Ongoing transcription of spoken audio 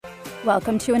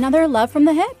Welcome to another Love from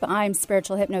the Hip. I'm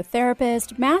spiritual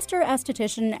hypnotherapist, master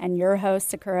esthetician, and your host,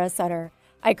 Sakura Sutter.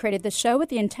 I created this show with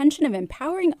the intention of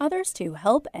empowering others to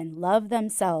help and love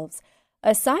themselves.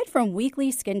 Aside from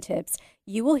weekly skin tips,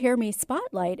 you will hear me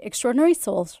spotlight extraordinary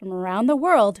souls from around the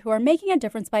world who are making a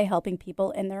difference by helping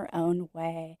people in their own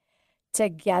way.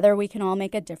 Together we can all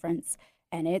make a difference,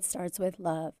 and it starts with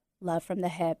love. Love from the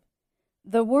hip.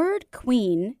 The word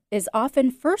queen is often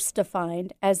first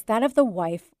defined as that of the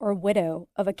wife or widow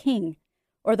of a king,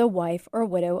 or the wife or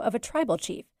widow of a tribal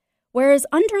chief, whereas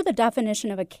under the definition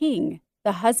of a king,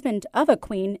 the husband of a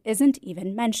queen isn't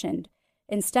even mentioned.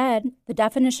 Instead, the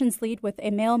definitions lead with a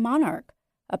male monarch,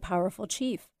 a powerful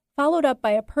chief, followed up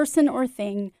by a person or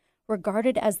thing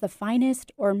regarded as the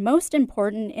finest or most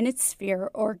important in its sphere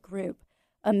or group,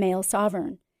 a male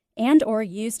sovereign, and or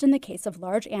used in the case of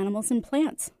large animals and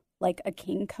plants, like a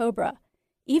king cobra.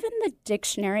 Even the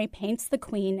dictionary paints the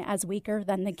queen as weaker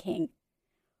than the king.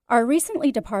 Our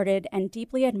recently departed and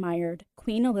deeply admired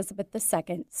Queen Elizabeth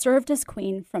II served as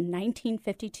queen from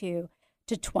 1952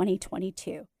 to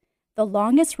 2022, the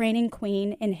longest reigning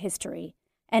queen in history,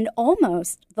 and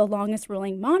almost the longest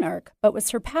ruling monarch, but was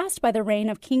surpassed by the reign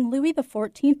of King Louis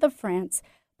XIV of France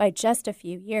by just a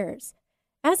few years.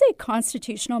 As a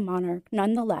constitutional monarch,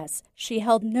 nonetheless, she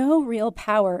held no real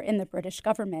power in the British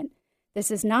government.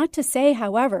 This is not to say,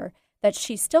 however, that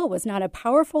she still was not a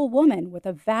powerful woman with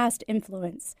a vast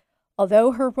influence.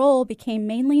 Although her role became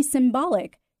mainly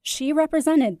symbolic, she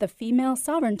represented the female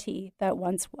sovereignty that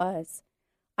once was.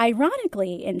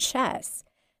 Ironically, in chess,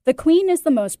 the queen is the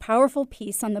most powerful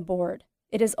piece on the board.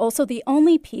 It is also the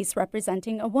only piece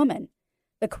representing a woman.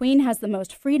 The queen has the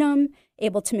most freedom,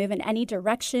 able to move in any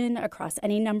direction across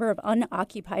any number of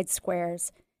unoccupied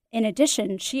squares. In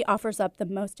addition, she offers up the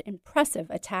most impressive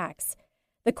attacks.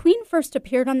 The queen first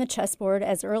appeared on the chessboard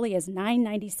as early as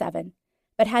 997,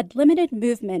 but had limited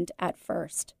movement at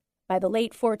first. By the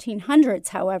late 1400s,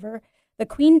 however, the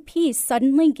queen piece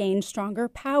suddenly gained stronger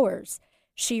powers.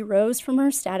 She rose from her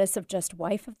status of just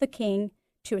wife of the king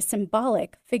to a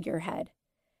symbolic figurehead.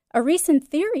 A recent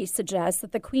theory suggests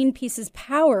that the queen piece's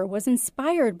power was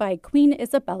inspired by Queen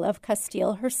Isabella of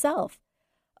Castile herself.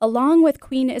 Along with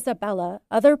Queen Isabella,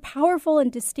 other powerful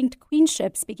and distinct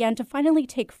queenships began to finally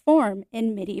take form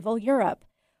in medieval Europe.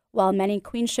 While many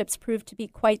queenships proved to be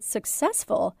quite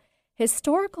successful,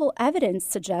 historical evidence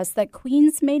suggests that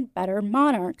queens made better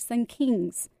monarchs than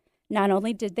kings. Not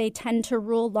only did they tend to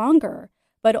rule longer,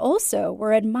 but also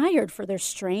were admired for their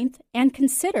strength and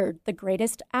considered the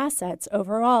greatest assets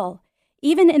overall.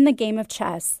 Even in the game of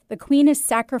chess, the queen is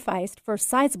sacrificed for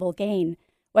sizable gain,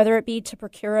 whether it be to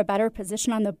procure a better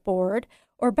position on the board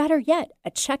or, better yet, a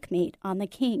checkmate on the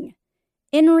king.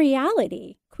 In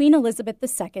reality, Queen Elizabeth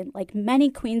II, like many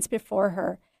queens before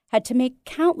her, had to make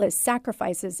countless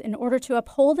sacrifices in order to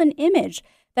uphold an image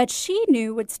that she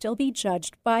knew would still be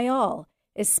judged by all,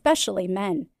 especially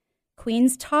men.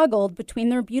 Queens toggled between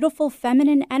their beautiful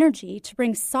feminine energy to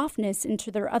bring softness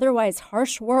into their otherwise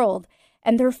harsh world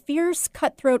and their fierce,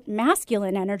 cutthroat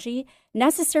masculine energy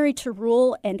necessary to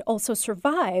rule and also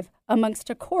survive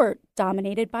amongst a court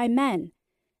dominated by men.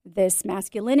 This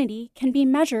masculinity can be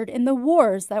measured in the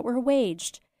wars that were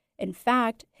waged. In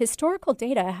fact, historical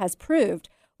data has proved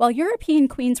while European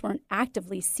queens weren't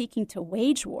actively seeking to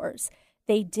wage wars,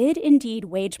 they did indeed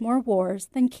wage more wars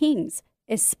than kings,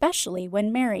 especially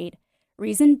when married.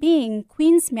 Reason being,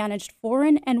 queens managed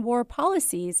foreign and war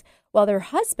policies while their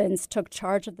husbands took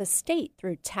charge of the state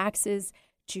through taxes,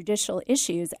 judicial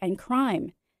issues, and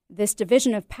crime. This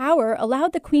division of power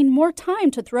allowed the queen more time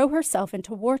to throw herself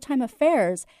into wartime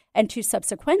affairs and to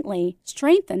subsequently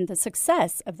strengthen the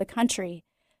success of the country.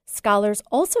 Scholars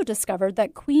also discovered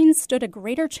that queens stood a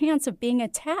greater chance of being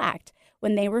attacked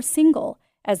when they were single,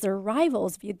 as their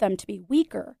rivals viewed them to be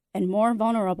weaker and more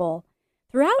vulnerable.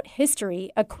 Throughout history,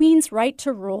 a queen's right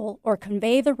to rule or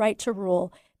convey the right to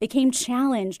rule became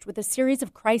challenged with a series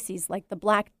of crises like the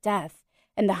Black Death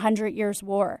and the 100 Years'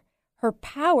 War. Her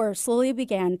power slowly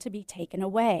began to be taken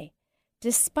away.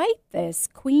 Despite this,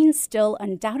 queens still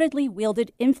undoubtedly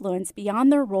wielded influence beyond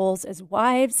their roles as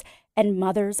wives and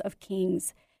mothers of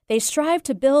kings. They strived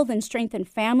to build and strengthen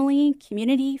family,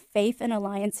 community, faith, and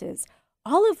alliances,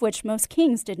 all of which most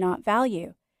kings did not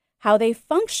value. How they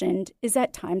functioned is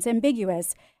at times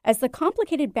ambiguous, as the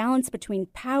complicated balance between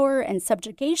power and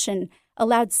subjugation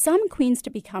allowed some queens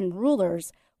to become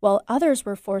rulers, while others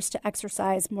were forced to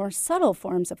exercise more subtle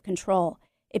forms of control.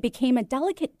 It became a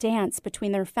delicate dance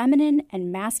between their feminine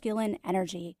and masculine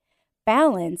energy.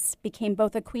 Balance became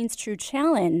both a queen's true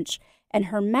challenge and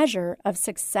her measure of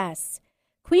success.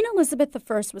 Queen Elizabeth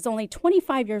I was only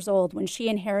 25 years old when she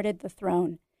inherited the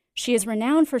throne. She is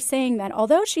renowned for saying that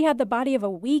although she had the body of a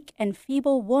weak and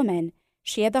feeble woman,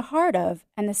 she had the heart of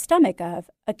and the stomach of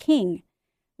a king.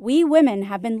 We women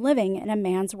have been living in a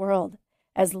man's world.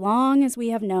 As long as we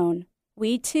have known,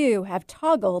 we too have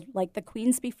toggled, like the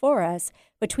queens before us,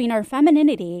 between our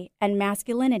femininity and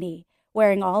masculinity,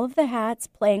 wearing all of the hats,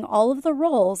 playing all of the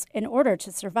roles in order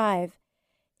to survive.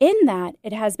 In that,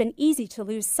 it has been easy to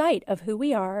lose sight of who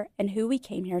we are and who we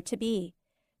came here to be.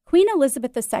 Queen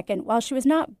Elizabeth II, while she was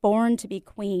not born to be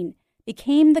queen,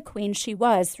 became the queen she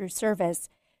was through service.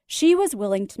 She was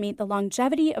willing to meet the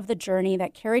longevity of the journey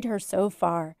that carried her so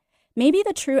far. Maybe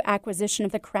the true acquisition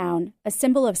of the crown, a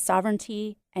symbol of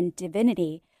sovereignty and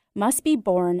divinity, must be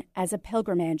born as a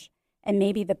pilgrimage, and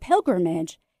maybe the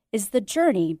pilgrimage is the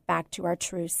journey back to our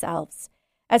true selves.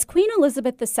 As Queen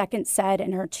Elizabeth II said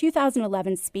in her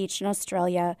 2011 speech in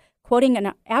Australia, quoting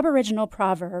an Aboriginal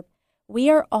proverb, "We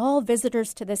are all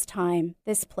visitors to this time,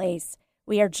 this place.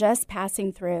 We are just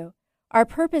passing through. Our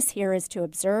purpose here is to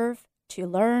observe, to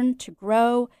learn, to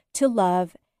grow, to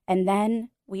love, and then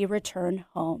we return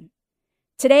home."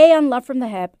 Today on Love from the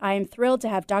Hip, I am thrilled to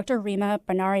have Dr. Rima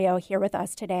Bonario here with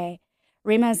us today.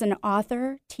 Rima is an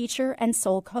author, teacher, and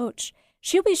soul coach.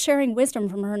 She'll be sharing wisdom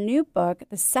from her new book,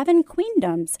 The Seven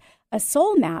Queendoms, a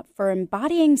soul map for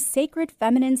embodying sacred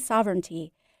feminine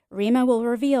sovereignty. Rima will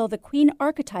reveal the queen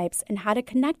archetypes and how to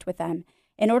connect with them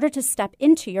in order to step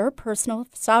into your personal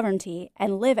sovereignty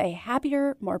and live a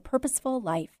happier, more purposeful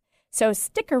life. So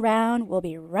stick around, we'll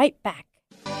be right back.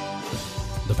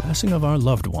 The passing of our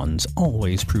loved ones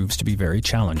always proves to be very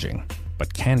challenging,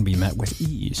 but can be met with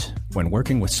ease when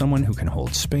working with someone who can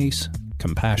hold space,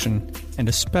 compassion, and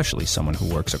especially someone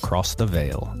who works across the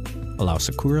veil. Allow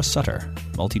Sakura Sutter,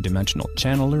 multidimensional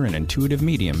channeler and intuitive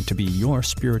medium, to be your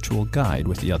spiritual guide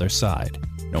with the other side.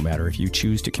 No matter if you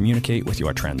choose to communicate with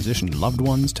your transitioned loved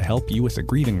ones to help you with the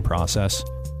grieving process,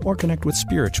 or connect with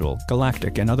spiritual,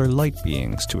 galactic, and other light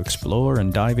beings to explore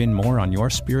and dive in more on your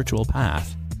spiritual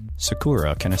path,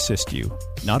 Sakura can assist you.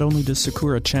 Not only does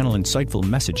Sakura channel insightful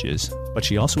messages, but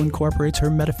she also incorporates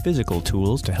her metaphysical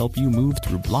tools to help you move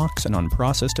through blocks and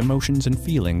unprocessed emotions and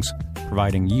feelings,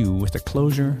 providing you with a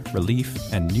closure,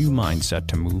 relief, and new mindset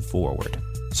to move forward.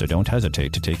 So don't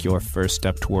hesitate to take your first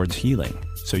step towards healing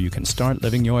so you can start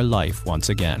living your life once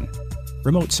again.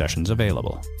 Remote sessions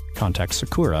available. Contact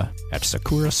Sakura at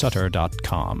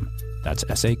sakurasutter.com. That's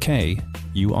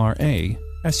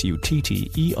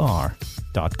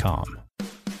SAKURASUTTER.com.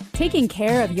 Taking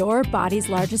care of your body's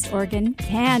largest organ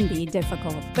can be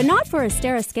difficult, but not for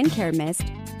Astera Skincare Mist.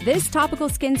 This topical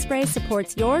skin spray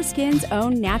supports your skin's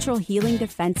own natural healing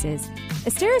defenses.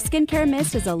 Astera Skincare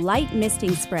Mist is a light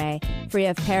misting spray, free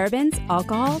of parabens,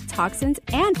 alcohol, toxins,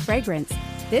 and fragrance.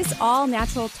 This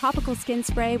all-natural topical skin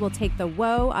spray will take the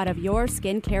woe out of your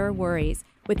skincare worries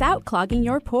without clogging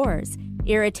your pores.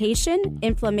 Irritation,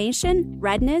 inflammation,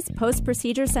 redness,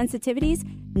 post-procedure sensitivities?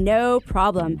 No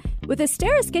problem. With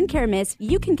Astera Skincare Mist,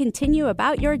 you can continue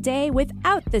about your day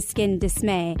without the skin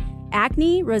dismay.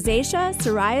 Acne, rosacea,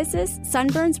 psoriasis,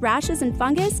 sunburns, rashes, and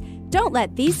fungus? Don't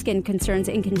let these skin concerns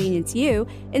inconvenience you.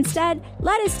 Instead,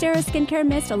 let Astera Skincare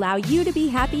Mist allow you to be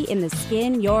happy in the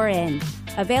skin you're in.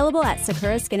 Available at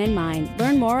Sakura Skin and Mind.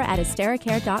 Learn more at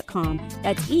asteracare.com.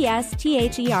 That's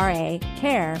ESTHERA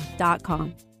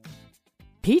care.com.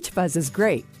 Peach fuzz is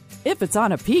great if it's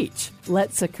on a peach.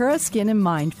 Let Sakura Skin and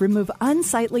Mind remove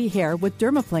unsightly hair with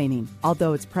dermaplaning.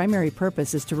 Although its primary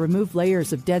purpose is to remove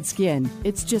layers of dead skin,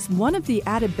 it's just one of the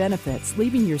added benefits,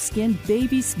 leaving your skin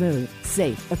baby smooth,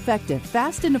 safe, effective,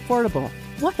 fast, and affordable.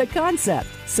 What a concept!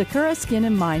 Sakura Skin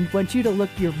and Mind wants you to look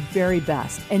your very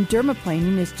best, and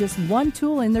dermaplaning is just one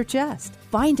tool in their chest.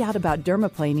 Find out about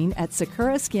dermaplaning at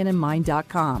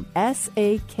sakuraskinandmind.com.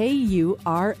 SAKURA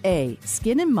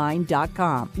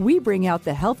skinandmind.com. We bring out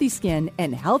the healthy skin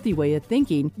and healthy way of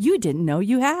thinking you didn't know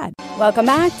you had. Welcome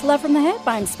back to Love from the Hip.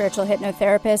 I'm spiritual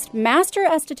hypnotherapist, master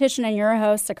esthetician, and your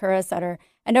host, Sakura Sutter.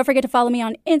 And don't forget to follow me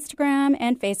on Instagram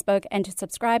and Facebook, and to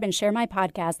subscribe and share my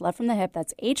podcast, Love from the Hip.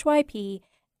 That's HYP,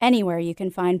 anywhere you can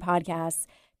find podcasts.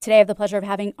 Today, I have the pleasure of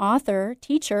having author,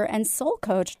 teacher, and soul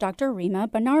coach, Dr. Rima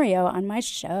Bonario, on my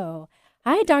show.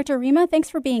 Hi, Dr. Rima. Thanks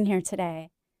for being here today.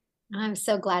 I'm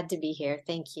so glad to be here.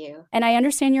 Thank you. And I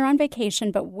understand you're on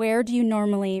vacation, but where do you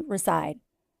normally reside?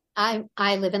 I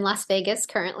live in Las Vegas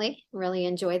currently. Really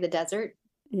enjoy the desert.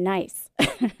 Nice.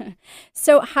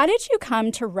 So how did you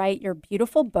come to write your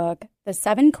beautiful book, The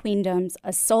Seven Queendoms,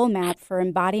 a soul map for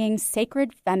embodying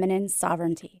sacred feminine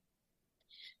sovereignty?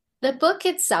 The book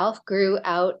itself grew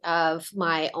out of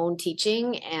my own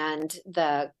teaching and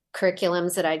the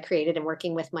curriculums that I'd created and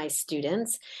working with my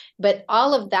students. But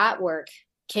all of that work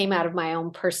came out of my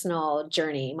own personal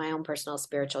journey, my own personal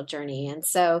spiritual journey. And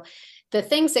so the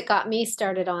things that got me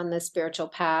started on the spiritual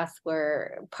path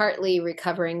were partly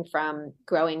recovering from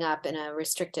growing up in a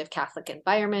restrictive Catholic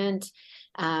environment,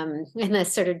 and the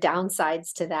sort of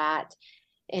downsides to that.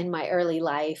 In my early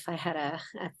life, I had a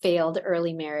failed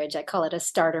early marriage. I call it a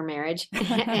starter marriage.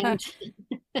 and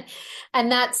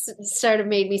and that's sort of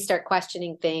made me start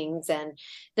questioning things. And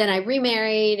then I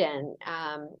remarried, and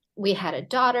we had a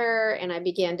daughter, and I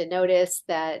began to notice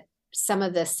that some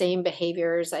of the same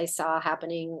behaviors I saw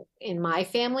happening in my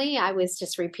family, I was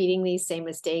just repeating these same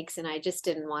mistakes, and I just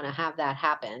didn't want to have that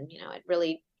happen. It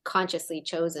really consciously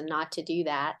chosen not to do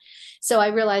that. So I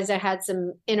realized I had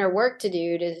some inner work to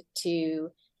do to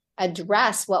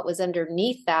address what was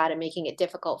underneath that and making it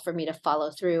difficult for me to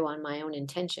follow through on my own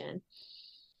intention.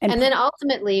 And then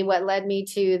ultimately what led me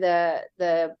to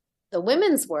the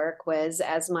women's work was,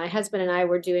 as my husband and I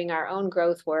were doing our own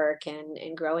growth work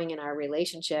and growing in our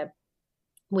relationship,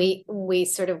 we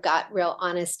sort of got real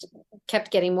honest,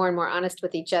 kept getting more and more honest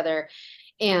with each other.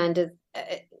 And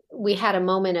we had a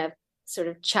moment of sort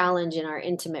of challenge in our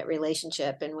intimate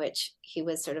relationship in which he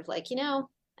was sort of like,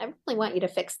 I really want you to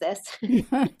fix this.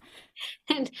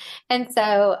 and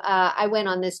so I went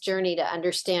on this journey to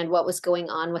understand what was going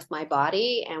on with my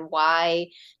body and why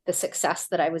the success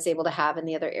that I was able to have in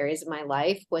the other areas of my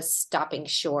life was stopping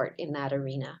short in that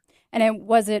arena. And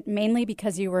was it mainly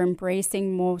because you were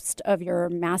embracing most of your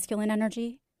masculine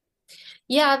energy?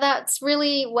 Yeah, that's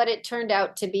really what it turned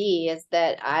out to be, is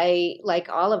that I, like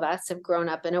all of us, have grown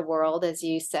up in a world, as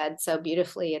you said so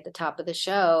beautifully at the top of the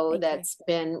show, that's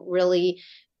been really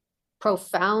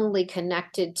profoundly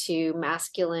connected to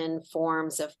masculine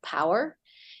forms of power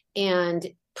and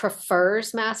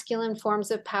prefers masculine forms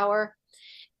of power.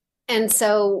 And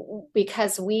so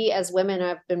because we as women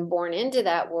have been born into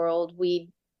that world, we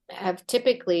have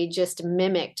typically just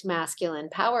mimicked masculine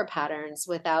power patterns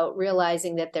without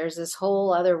realizing that there's this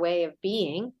whole other way of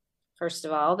being, first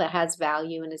of all, that has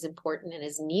value and is important and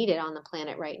is needed on the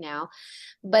planet right now.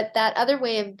 But that other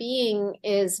way of being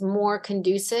is more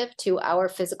conducive to our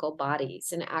physical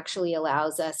bodies and actually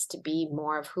allows us to be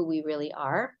more of who we really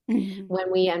are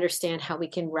when we understand how we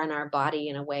can run our body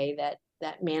in a way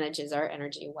that manages our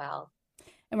energy well.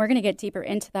 And we're going to get deeper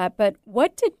into that. But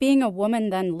what did being a woman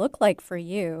then look like for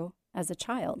you as a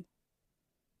child?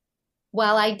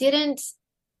 Well, I didn't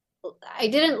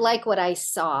like what I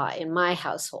saw in my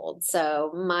household.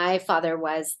 So my father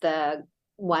was the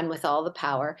one with all the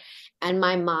power, and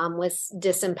my mom was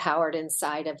disempowered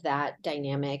inside of that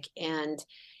dynamic. And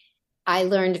I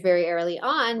learned very early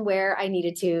on where I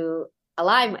needed to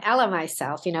ally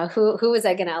myself, who was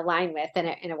I going to align with? And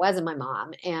it wasn't my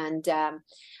mom. And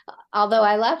although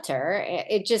I loved her,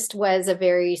 it just was a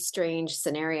very strange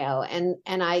scenario. And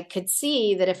I could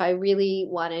see that if I really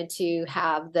wanted to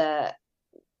have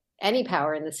any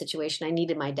power in the situation, I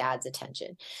needed my dad's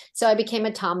attention. So I became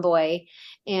a tomboy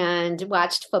and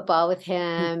watched football with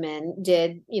him and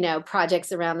did,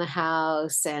 projects around the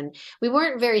house. And we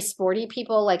weren't very sporty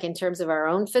people, like in terms of our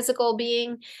own physical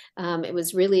being. It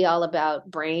was really all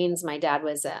about brains. My dad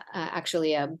was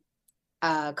actually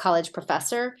a college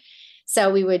professor. So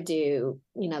we would do,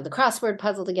 the crossword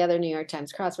puzzle together, New York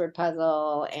Times crossword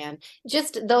puzzle, and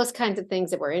just those kinds of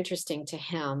things that were interesting to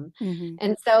him.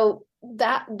 And so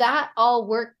that all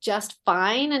worked just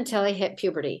fine until I hit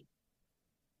puberty.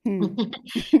 And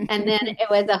then it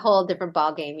was a whole different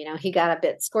ballgame. He got a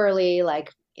bit squirrely,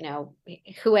 like,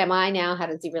 who am I now? How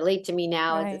does he relate to me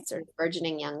now as a sort of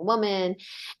burgeoning young woman?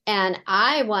 And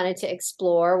I wanted to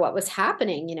explore what was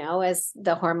happening, as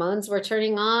the hormones were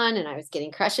turning on and I was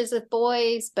getting crushes with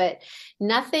boys, but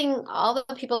nothing, all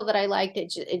the people that I liked,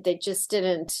 they just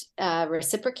didn't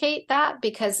reciprocate that,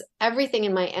 because everything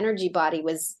in my energy body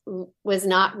was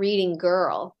not reading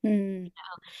girl. And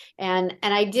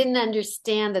I didn't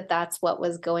understand that that's what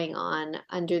was going on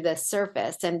under the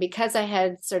surface. And because I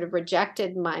had sort of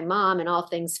rejected my mom and all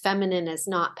things feminine as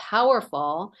not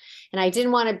powerful, and I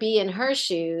didn't want to be in her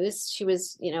shoes, she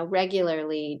was,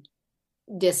 regularly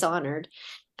dishonored.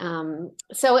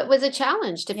 So it was a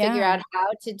challenge to figure out how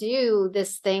to do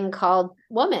this thing called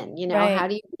woman, how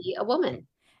do you be a woman?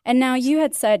 And now you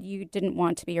had said you didn't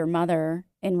want to be your mother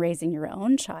in raising your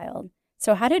own child.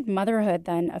 So how did motherhood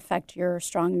then affect your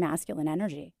strong masculine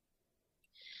energy?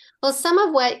 Well, some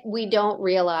of what we don't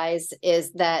realize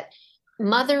is that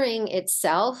mothering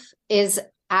itself is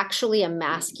actually a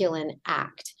masculine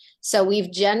act. So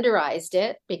we've genderized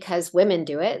it because women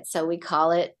do it. So we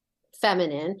call it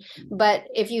feminine. But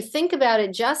if you think about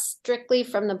it just strictly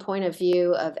from the point of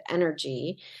view of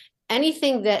energy,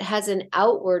 anything that has an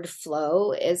outward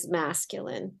flow is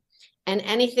masculine. And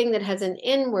anything that has an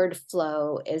inward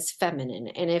flow is feminine.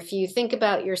 And if you think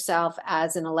about yourself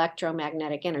as an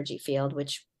electromagnetic energy field,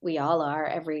 which we all are,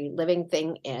 every living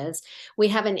thing is, we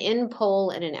have an in pole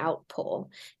and an out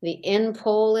pole. The in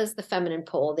pole is the feminine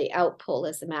pole, the out pole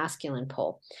is the masculine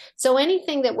pole. So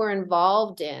anything that we're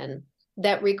involved in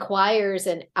that requires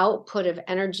an output of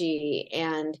energy,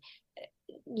 and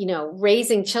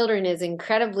raising children is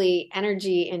incredibly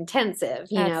energy intensive.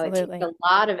 It takes a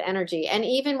lot of energy. And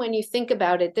even when you think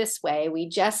about it this way, we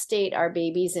gestate our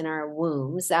babies in our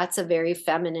wombs. That's a very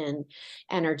feminine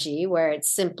energy, where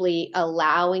it's simply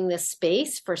allowing the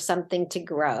space for something to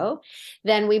grow.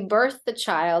 Then we birth the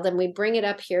child and we bring it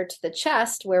up here to the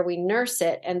chest where we nurse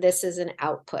it. And this is an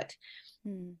output.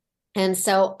 And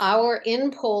so our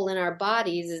in pole in our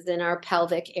bodies is in our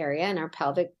pelvic area, in our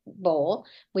pelvic bowl.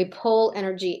 We pull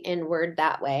energy inward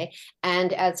that way.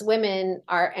 And as women,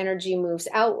 our energy moves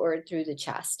outward through the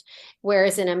chest.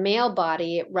 Whereas in a male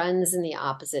body, it runs in the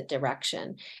opposite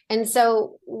direction. And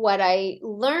so what I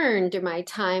learned in my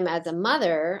time as a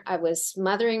mother, I was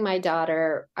mothering my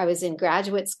daughter. I was in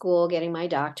graduate school getting my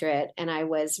doctorate, and I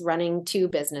was running 2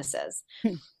 businesses.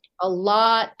 A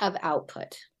lot of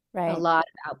output. Right. A lot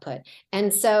of output.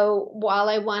 And so while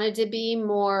I wanted to be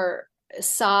more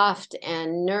soft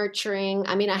and nurturing,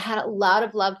 I had a lot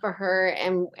of love for her,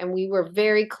 and we were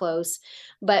very close,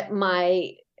 but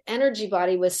my energy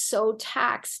body was so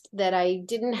taxed that I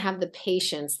didn't have the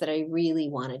patience that I really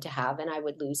wanted to have, and I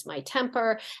would lose my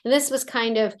temper. And this was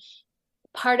kind of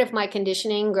part of my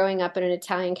conditioning growing up in an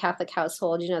Italian Catholic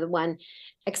household. The one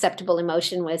acceptable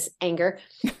emotion was anger.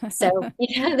 So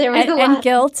there was a lot. And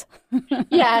guilt.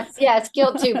 Yes,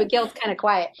 guilt too, but guilt's kind of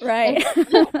quiet. Right. And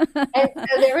so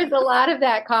there was a lot of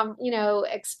that,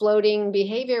 exploding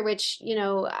behavior, which,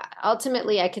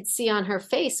 ultimately I could see on her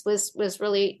face was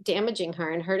really damaging her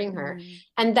and hurting her.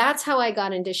 And that's how I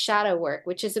got into shadow work,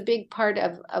 which is a big part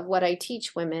of what I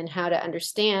teach women, how to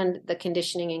understand the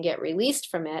conditioning and get released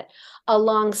from it,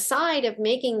 alongside of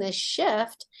making this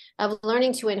shift of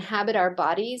learning to inhabit our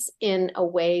bodies in a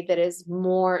way that is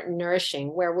more nourishing,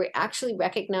 where we actually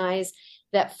recognize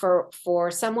that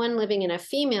for someone living in a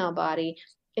female body,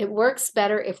 it works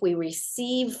better if we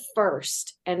receive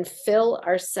first and fill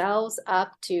ourselves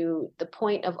up to the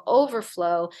point of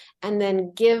overflow, and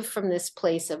then give from this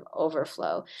place of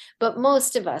overflow. But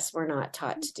most of us were not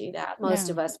taught to do that. Most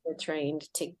of us were trained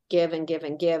to give and give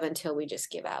and give until we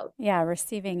just give out. Yeah,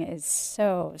 receiving is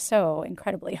so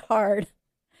incredibly hard.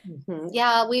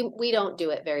 Yeah, we don't do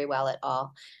it very well at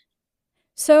all.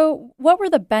 So what were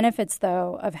the benefits,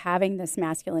 though, of having this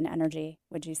masculine energy,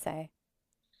 would you say?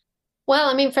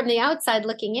 Well, from the outside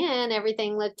looking in,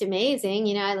 everything looked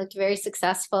amazing. I looked very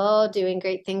successful, doing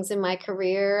great things in my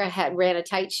career. I ran a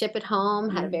tight ship at home,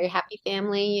 had a very happy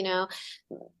family,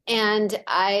 and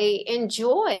I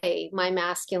enjoy my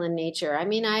masculine nature.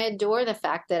 I adore the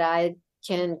fact that I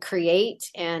can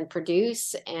create and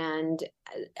produce, and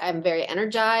I'm very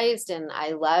energized, and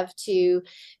I love to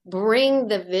bring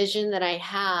the vision that I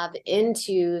have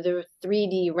into the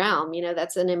 3D realm.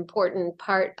 That's an important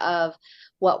part of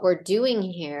what we're doing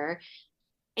here.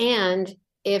 And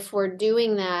if we're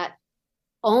doing that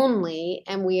only,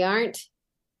 and we aren't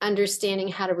understanding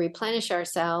how to replenish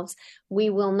ourselves,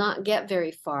 we will not get very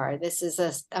far. This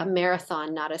is a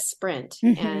marathon, not a sprint.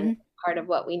 And part of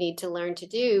what we need to learn to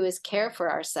do is care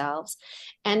for ourselves.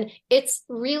 And it's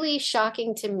really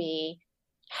shocking to me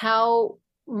how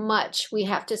much we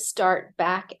have to start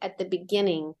back at the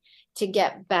beginning to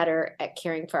get better at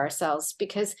caring for ourselves,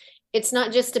 because it's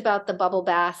not just about the bubble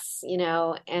baths,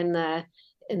 and the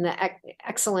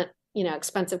excellent,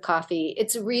 expensive coffee.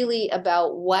 It's really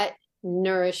about what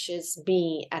nourishes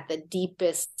me at the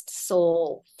deepest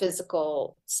soul,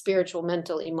 physical, spiritual,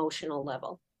 mental, emotional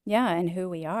level. Yeah, and who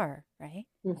we are, right?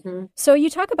 So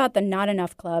you talk about the Not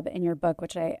Enough Club in your book,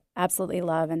 which I absolutely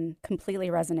love and completely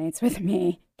resonates with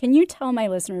me. Can you tell my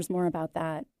listeners more about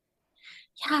that?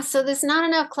 Yeah, so this Not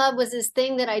Enough Club was this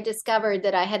thing that I discovered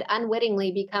that I had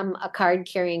unwittingly become a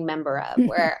card-carrying member of,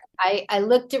 where I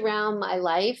looked around my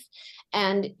life,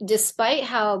 and despite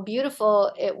how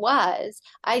beautiful it was,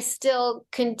 I still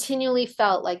continually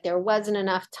felt like there wasn't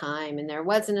enough time, and there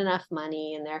wasn't enough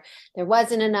money, and there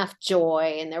wasn't enough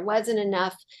joy, and there wasn't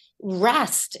enough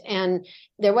rest, and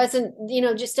there wasn't,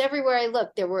 just everywhere I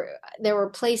looked, there were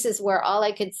places where all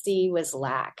I could see was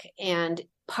lack. And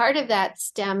part of that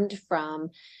stemmed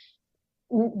from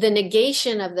the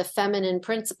negation of the feminine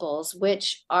principles,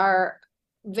 which are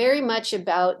very much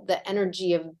about the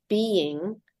energy of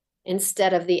being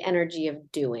instead of the energy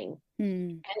of doing.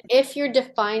 And if you're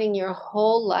defining your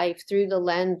whole life through the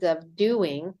lens of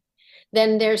doing,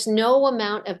 then there's no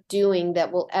amount of doing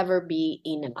that will ever be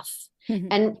enough.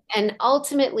 And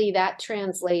ultimately that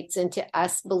translates into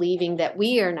us believing that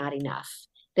we are not enough,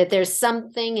 that there's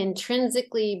something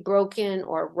intrinsically broken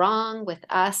or wrong with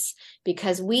us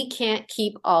because we can't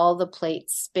keep all the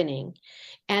plates spinning.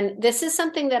 And this is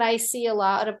something that I see a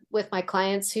lot of with my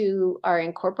clients who are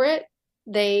in corporate.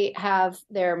 They have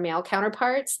their male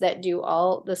counterparts that do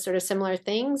all the sort of similar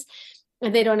things,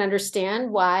 and they don't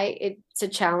understand why it's a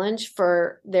challenge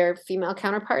for their female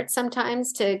counterparts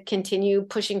sometimes to continue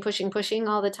pushing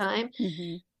all the time.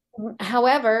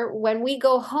 However, when we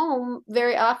go home,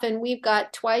 very often we've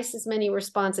got twice as many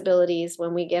responsibilities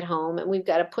when we get home, and we've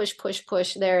got to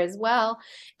push there as well.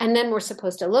 And then we're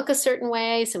supposed to look a certain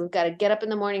way. So we've got to get up in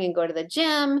the morning and go to the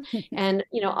gym and,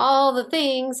 all the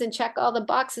things and check all the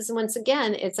boxes. And once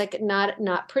again, it's like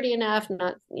not pretty enough,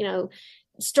 not,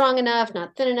 strong enough,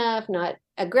 not thin enough, not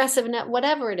aggressive enough,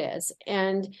 whatever it is.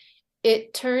 And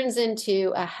it turns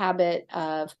into a habit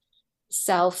of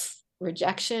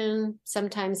self-rejection,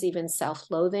 sometimes even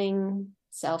self-loathing,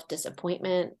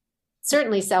 self-disappointment,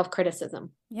 certainly self-criticism.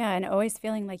 Yeah, and always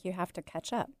feeling like you have to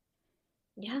catch up.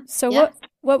 Yeah. So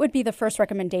what would be the first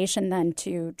recommendation then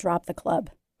to drop the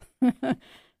club?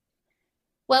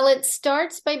 Well, it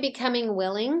starts by becoming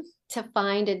willing to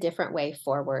find a different way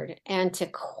forward and to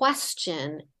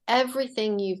question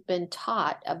everything you've been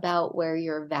taught about where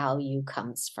your value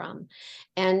comes from.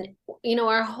 And,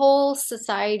 our whole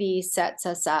society sets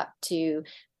us up to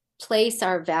place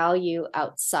our value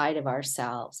outside of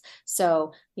ourselves.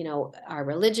 So, our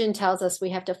religion tells us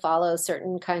we have to follow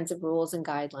certain kinds of rules and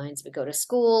guidelines. We go to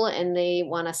school and they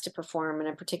want us to perform in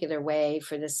a particular way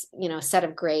for this, set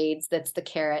of grades. That's the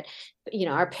carrot.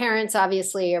 Our parents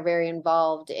obviously are very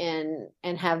involved in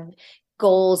and have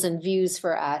goals and views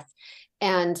for us.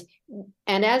 And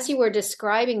as you were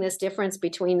describing this difference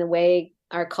between the way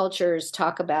our cultures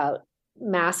talk about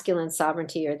masculine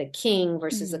sovereignty or the king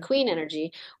versus the queen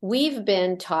energy, we've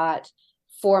been taught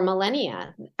for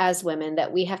millennia as women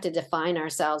that we have to define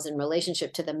ourselves in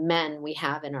relationship to the men we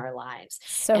have in our lives.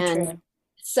 True.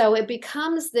 So it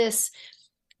becomes this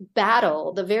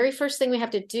battle. The very first thing we have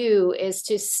to do is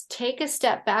to take a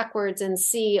step backwards and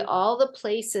see all the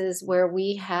places where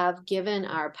we have given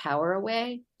our power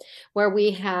away, where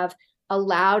we have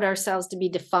allowed ourselves to be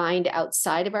defined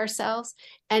outside of ourselves,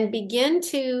 and begin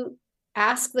to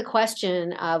ask the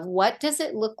question of what does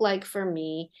it look like for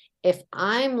me if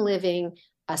I'm living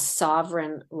a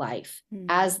sovereign life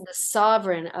as the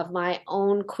sovereign of my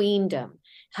own queendom?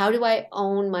 How do I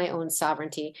own my own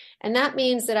sovereignty? And that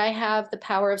means that I have the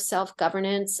power of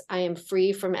self-governance. I am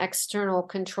free from external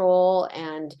control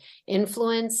and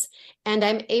influence, and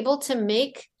I'm able to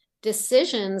make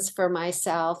decisions for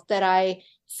myself that I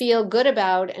feel good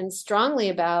about and strongly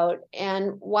about.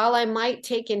 And while I might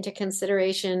take into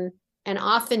consideration and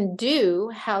often do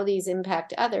how these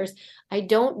impact others, I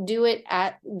don't do it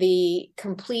at the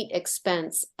complete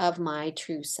expense of my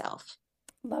true self.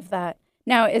 Love that.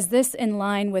 Now, is this in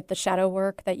line with the shadow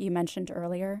work that you mentioned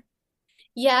earlier?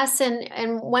 Yes,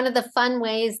 and one of the fun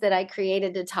ways that I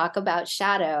created to talk about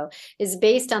shadow is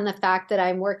based on the fact that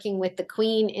I'm working with the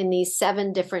queen in these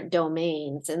 7 different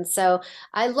domains. And so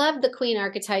I love the queen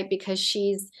archetype because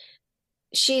she's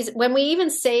when we even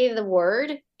say the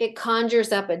word, it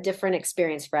conjures up a different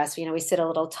experience for us. We sit a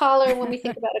little taller when we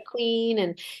think about a queen,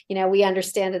 and, we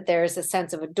understand that there's a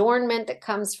sense of adornment that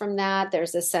comes from that.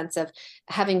 There's a sense of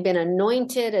having been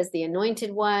anointed as the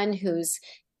anointed one who's,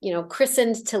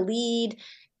 christened to lead.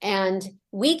 And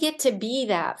we get to be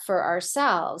that for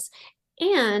ourselves.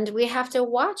 And we have to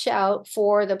watch out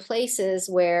for the places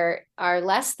where our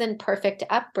less than perfect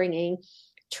upbringing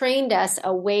trained us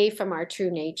away from our true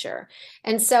nature.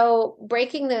 And so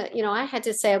breaking I had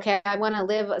to say, okay, I want to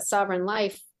live a sovereign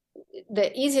life.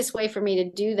 The easiest way for me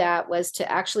to do that was to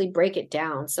actually break it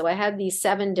down. So I had these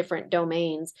 7 different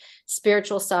domains: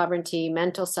 spiritual sovereignty,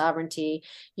 mental sovereignty,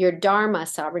 your dharma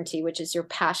sovereignty, which is your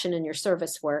passion and your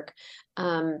service work,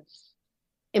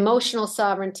 emotional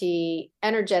sovereignty,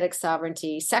 energetic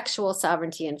sovereignty, sexual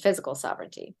sovereignty, and physical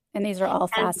sovereignty. And these are all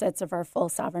facets of our full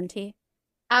sovereignty.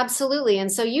 Absolutely.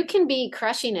 And so you can be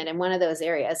crushing it in one of those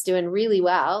areas, doing really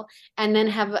well, and then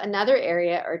have another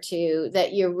area or two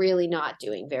that you're really not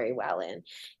doing very well in.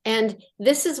 And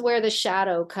this is where the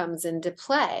shadow comes into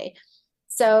play.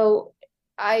 So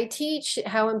I teach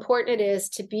how important it is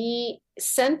to be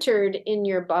centered in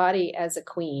your body as a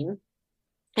queen,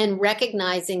 and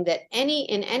recognizing that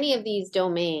in any of these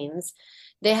domains,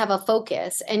 they have a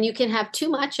focus, and you can have too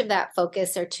much of that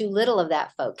focus or too little of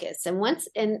that focus. And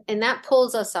and that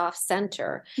pulls us off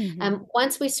center. And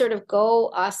once we sort of go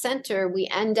off center, we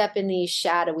end up in these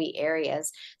shadowy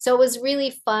areas. So it was really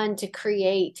fun to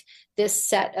create this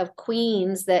set of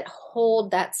queens that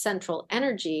hold that central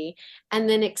energy, and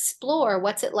then explore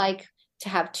what's it like to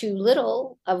have too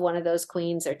little of one of those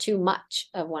queens or too much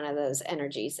of one of those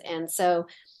energies. And so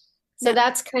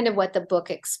that's kind of what the book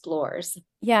explores.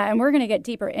 Yeah, and we're going to get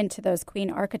deeper into those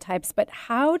queen archetypes, but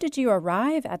how did you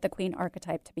arrive at the queen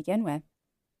archetype to begin with?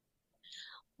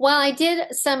 Well, I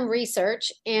did some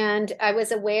research, and I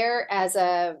was aware as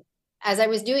I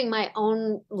was doing my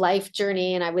own life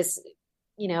journey, and I was,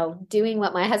 doing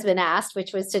what my husband asked,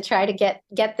 which was to try to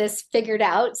get this figured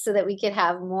out so that we could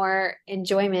have more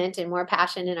enjoyment and more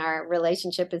passion in our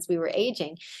relationship as we were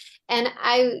aging. And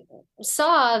I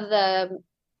saw the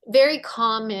very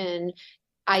common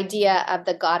idea of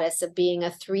the goddess of being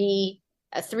a three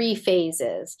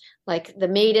phases, like the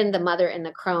maiden, the mother, and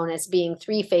the crone, as being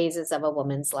 3 phases of a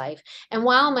woman's life. And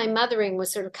while my mothering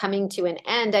was sort of coming to an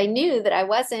end, I knew that I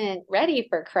wasn't ready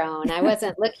for crone. I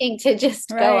wasn't looking to just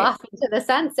go off into the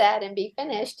sunset and be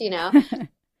finished,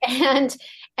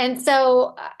 And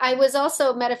so I was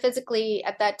also metaphysically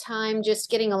at that time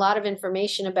just getting a lot of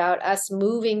information about us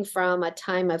moving from a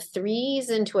time of 3s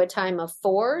into a time of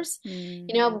 4s.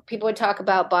 People would talk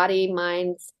about body,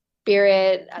 mind,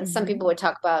 spirit. Some people would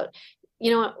talk about,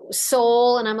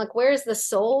 soul. And I'm like, where's the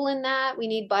soul in that? We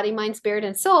need body, mind, spirit,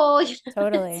 and soul.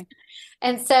 Totally.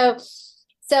 And so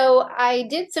I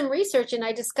did some research, and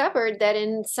I discovered that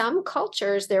in some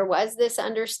cultures, there was this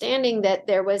understanding that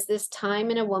there was this time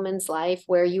in a woman's life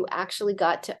where you actually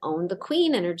got to own the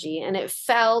queen energy, and it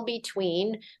fell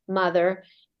between mother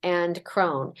and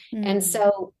crone. And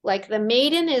so, like, the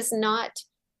maiden is not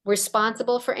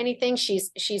responsible for anything.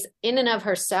 She's in and of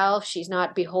herself. She's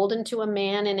not beholden to a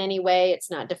man in any way. It's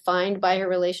not defined by her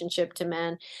relationship to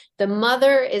men. The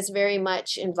mother is very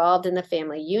much involved in the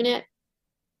family unit.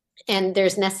 And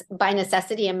there's by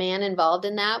necessity a man involved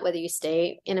in that, whether you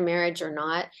stay in a marriage or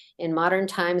not. In modern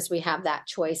times, we have that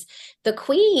choice. The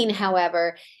queen,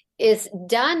 however, is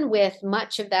done with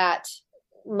much of that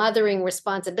mothering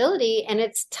responsibility. And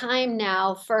it's time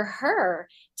now for her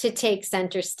to take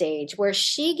center stage, where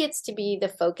she gets to be the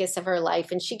focus of her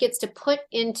life, and she gets to put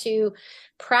into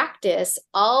practice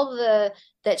all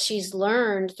that she's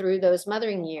learned through those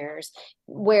mothering years,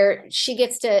 where she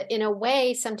gets to, in a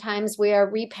way, sometimes we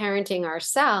are reparenting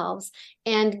ourselves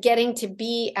and getting to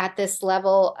be at this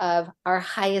level of our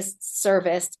highest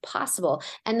service possible.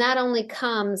 And that only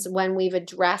comes when we've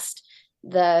addressed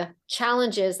the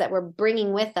challenges that we're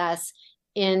bringing with us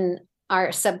in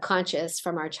our subconscious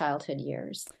from our childhood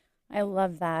years. I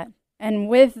love that. And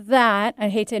with that, I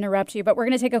hate to interrupt you, but we're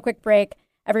going to take a quick break.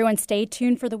 Everyone stay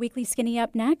tuned for the Weekly Skinny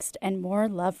up next and more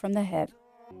Love from the Hip.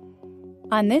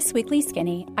 On this Weekly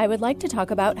Skinny, I would like to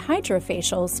talk about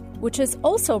hydrofacials, which is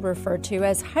also referred to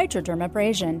as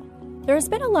hydrodermabrasion. There has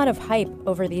been a lot of hype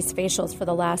over these facials for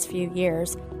the last few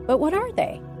years, but what are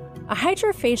they? A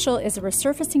hydrofacial is a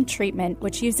resurfacing treatment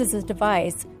which uses a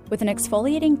device with an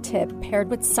exfoliating tip paired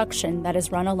with suction that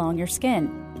is run along your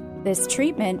skin. This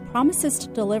treatment promises to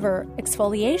deliver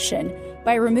exfoliation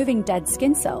by removing dead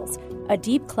skin cells, a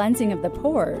deep cleansing of the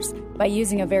pores by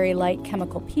using a very light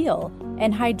chemical peel,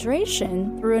 and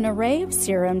hydration through an array of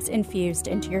serums infused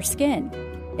into your skin.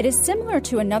 It is similar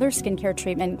to another skincare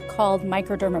treatment called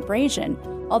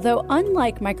microdermabrasion, although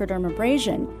unlike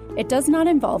microdermabrasion, it does not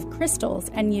involve crystals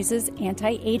and uses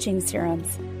anti-aging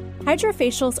serums.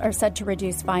 Hydrofacials are said to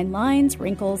reduce fine lines,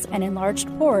 wrinkles, and enlarged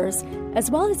pores, as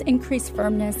well as increase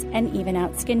firmness and even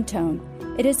out skin tone.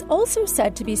 It is also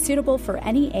said to be suitable for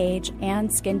any age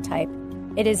and skin type.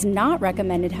 It is not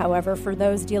recommended, however, for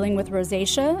those dealing with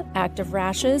rosacea, active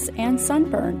rashes, and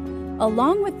sunburn,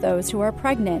 along with those who are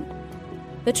pregnant.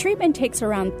 The treatment takes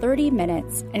around 30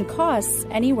 minutes and costs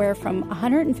anywhere from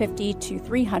 $150 to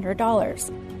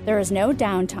 $300. There is no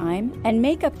downtime, and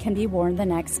makeup can be worn the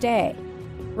next day.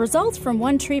 Results from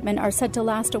one treatment are said to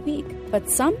last a week, but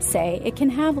some say it can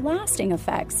have lasting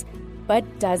effects.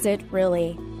 But does it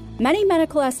really? Many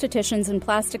medical estheticians and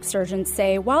plastic surgeons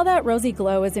say while that rosy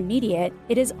glow is immediate,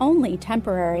 it is only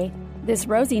temporary. This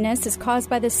rosiness is caused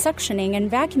by the suctioning and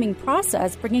vacuuming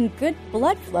process bringing good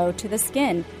blood flow to the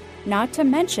skin, not to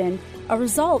mention a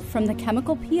result from the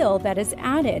chemical peel that is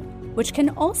added, which can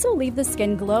also leave the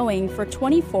skin glowing for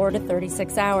 24 to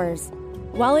 36 hours.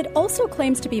 While it also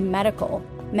claims to be medical,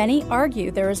 many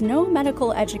argue there is no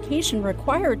medical education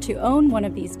required to own one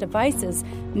of these devices,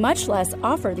 much less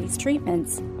offer these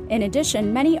treatments. In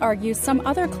addition, many argue some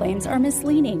other claims are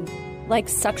misleading. like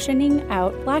suctioning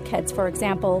out blackheads, for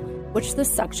example, which the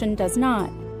suction does not.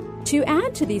 To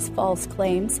add to these false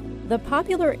claims, the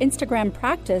popular Instagram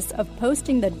practice of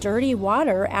posting the dirty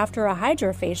water after a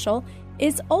hydrofacial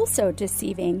is also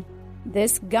deceiving.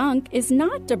 This gunk is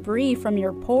not debris from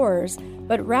your pores,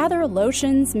 but rather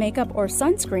lotions, makeup, or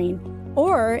sunscreen.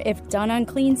 Or, if done on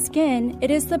clean skin,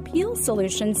 it is the peel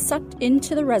solution sucked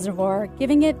into the reservoir,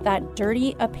 giving it that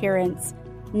dirty appearance.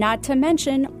 Not to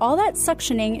mention, all that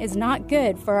suctioning is not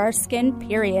good for our skin,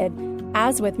 period.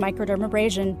 As with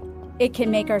microdermabrasion, it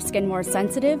can make our skin more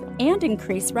sensitive and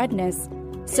increase redness.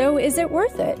 So is it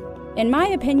worth it? In my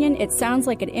opinion, it sounds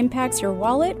like it impacts your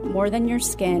wallet more than your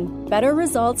skin. Better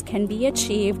results can be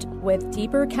achieved with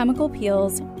deeper chemical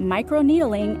peels,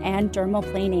 microneedling, and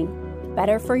dermaplaning.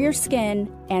 Better for your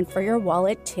skin and for your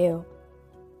wallet, too.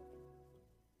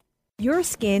 Your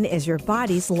skin is your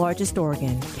body's largest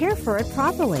organ. Care for it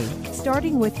properly,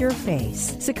 starting with your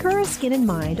face. Sakura Skin and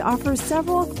Mind offers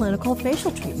several clinical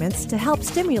facial treatments to help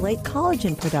stimulate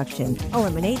collagen production,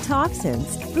 eliminate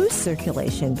toxins, boost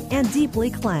circulation, and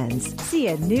deeply cleanse. See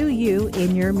a new you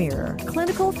in your mirror.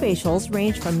 Clinical facials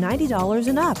range from $90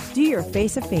 and up. Do your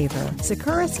face a favor.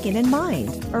 Sakura Skin and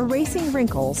Mind, erasing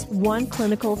wrinkles one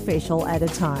clinical facial at a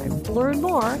time. Learn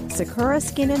more,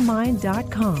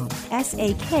 sakuraskinandmind.com.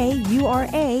 SAKURA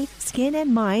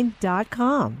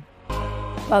skinandmind.com.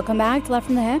 Welcome back to Left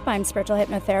from the Hip. I'm spiritual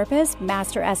hypnotherapist,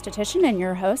 master esthetician, and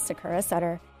your host, Sakura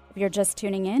Sutter. If you're just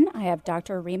tuning in, I have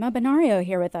Dr. Rima Benario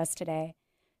here with us today.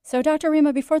 So, Dr.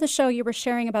 Rima, before the show, you were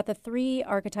sharing about the 3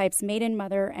 archetypes, maiden,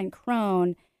 mother, and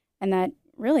crone, and that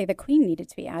really the queen needed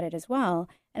to be added as well.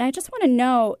 And I just want to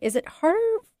know, is it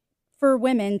harder for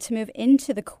women to move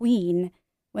into the queen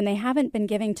when they haven't been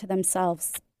giving to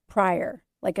themselves prior?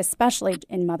 Like especially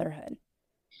in motherhood?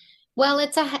 Well,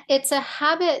 it's a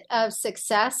habit of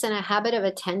success and a habit of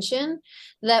attention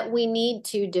that we need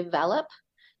to develop,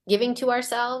 giving to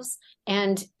ourselves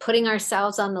and putting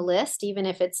ourselves on the list, even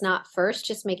if it's not first,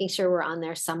 just making sure we're on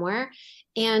there somewhere.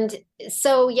 And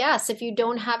so, yes, if you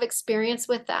don't have experience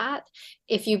with that,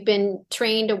 if you've been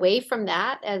trained away from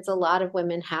that, as a lot of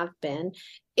women have been,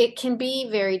 it can be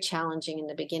very challenging in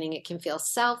the beginning. It can feel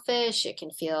selfish. It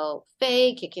can feel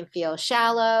fake. It can feel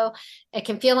shallow. It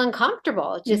can feel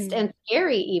uncomfortable, just and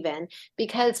scary even,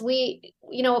 because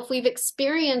if we've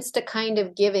experienced a kind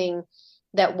of giving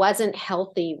that wasn't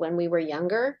healthy when we were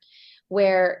younger,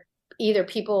 where either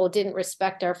people didn't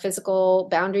respect our physical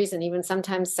boundaries and even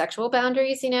sometimes sexual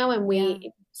boundaries, and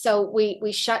we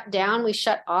shut down, we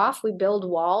shut off, we build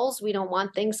walls. We don't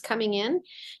want things coming in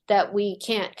that we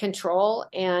can't control,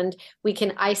 and we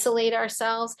can isolate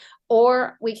ourselves,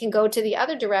 or we can go to the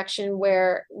other direction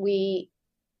where we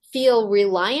feel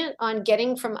reliant on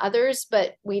getting from others,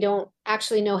 but we don't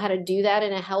actually know how to do that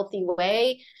in a healthy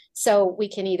way. So we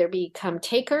can either become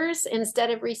takers instead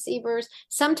of receivers.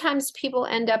 Sometimes people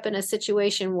end up in a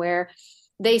situation where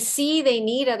they see they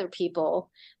need other people,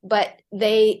 but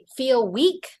they feel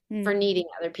weak for needing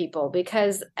other people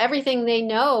because everything they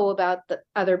know about the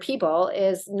other people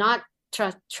is not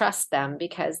trust them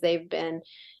because they've been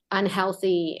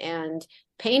unhealthy and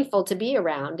painful to be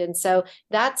around. And so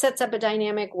that sets up a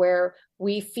dynamic where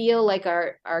we feel like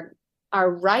our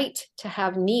right to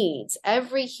have needs.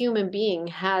 Every human being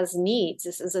has needs.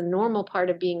 This is a normal part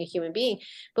of being a human being,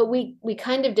 but we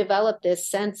kind of develop this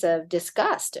sense of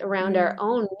disgust around our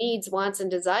own needs, wants,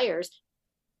 and desires.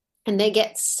 And they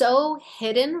get so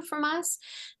hidden from us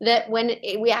that when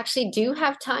we actually do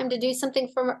have time to do something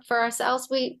for ourselves,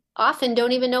 we often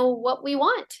don't even know what we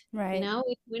want. Right.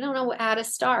 We don't know how to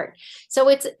start. So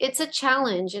it's a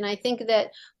challenge. And I think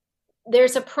that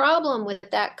there's a problem with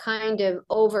that kind of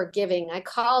overgiving. I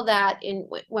call that,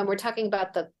 when we're talking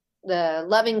about the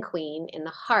loving queen in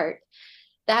the heart,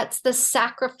 that's the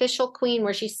sacrificial queen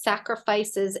where she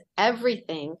sacrifices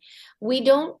everything. We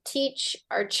don't teach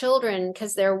our children,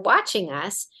 because they're watching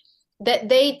us, that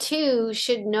they too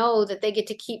should know that they get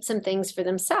to keep some things for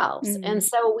themselves. And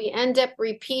so we end up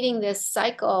repeating this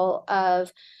cycle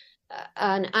of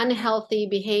an unhealthy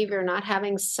behavior, not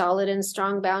having solid and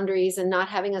strong boundaries and not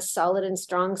having a solid and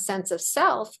strong sense of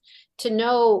self to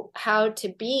know how to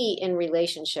be in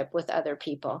relationship with other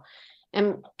people.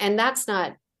 And that's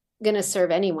not going to serve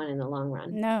anyone in the long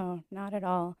run. No, not at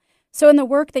all. So in the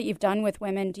work that you've done with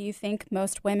women, do you think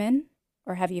most women,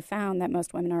 or have you found that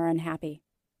most women are unhappy?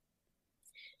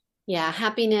 Yeah,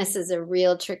 happiness is a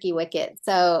real tricky wicket.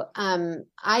 So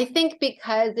I think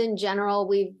because in general,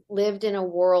 we've lived in a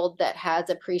world that has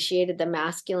appreciated the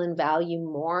masculine value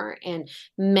more, and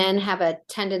men have a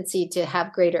tendency to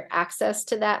have greater access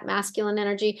to that masculine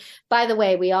energy. By the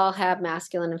way, we all have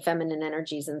masculine and feminine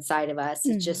energies inside of us.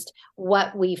 It's just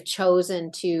what we've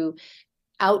chosen to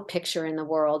outpicture in the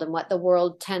world and what the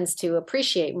world tends to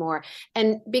appreciate more.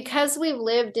 And because we've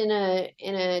lived in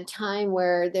a time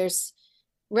where there's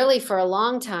really, for a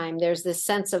long time, there's this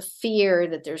sense of fear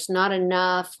that there's not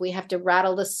enough. We have to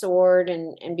rattle the sword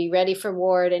and be ready for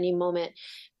war at any moment.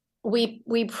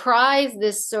 We prize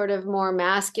this sort of more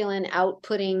masculine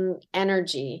outputting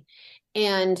energy,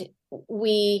 and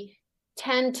we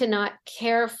tend to not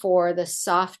care for the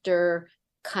softer,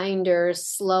 kinder,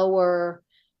 slower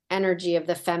energy of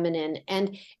the feminine.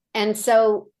 And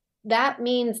so that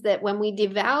means that when we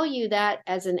devalue that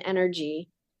as an energy,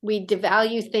 we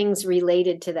devalue things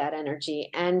related to that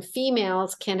energy, and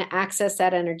females can access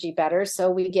that energy better. So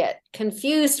we get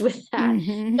confused with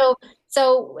that.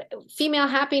 So female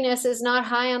happiness is not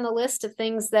high on the list of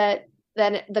things that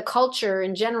the culture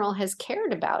in general has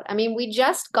cared about. I mean, we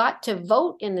just got to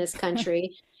vote in this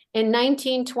country in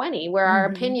 1920, where our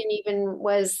opinion even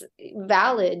was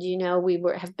valid. You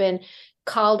know, have been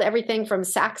called everything from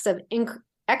sacks of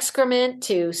excrement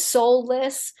to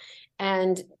soulless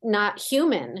and not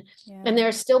human. Yeah. And there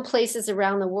are still places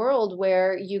around the world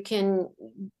where you can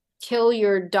kill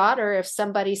your daughter if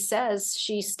somebody says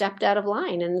she stepped out of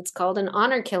line, and it's called an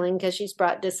honor killing because she's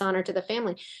brought dishonor to the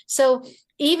family. So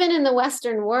even in the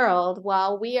Western world,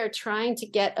 while we are trying to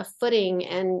get a footing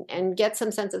and get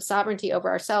some sense of sovereignty over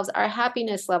ourselves, our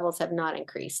happiness levels have not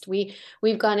increased.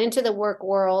 We've gone into the work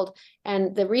world,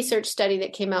 and the research study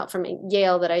that came out from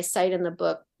Yale that I cite in the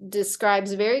book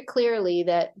describes very clearly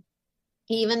that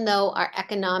even though our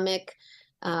economic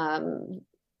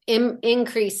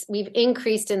we've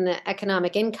increased in the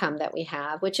economic income that we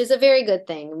have, which is a very good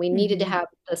thing. We needed to have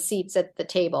the seats at the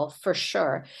table for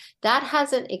sure. That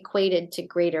hasn't equated to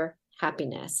greater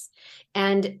happiness.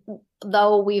 And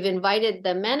though we've invited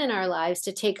the men in our lives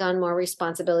to take on more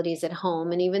responsibilities at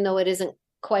home, and even though it isn't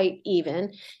quite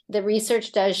even, the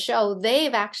research does show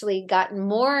they've actually gotten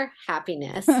more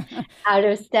happiness out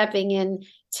of stepping in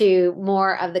to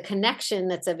more of the connection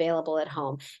that's available at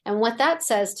home. And what that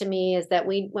says to me is that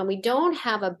when we don't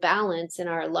have a balance in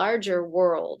our larger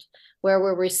world where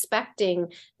we're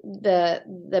respecting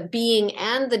the being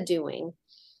and the doing,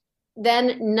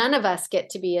 then none of us get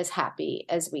to be as happy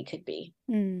as we could be.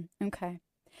 Okay.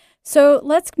 So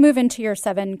let's move into your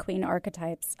 7 queen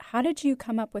archetypes. How did you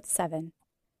come up with 7?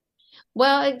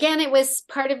 Well, again, it was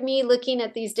part of me looking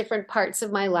at these different parts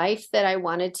of my life that I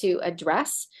wanted to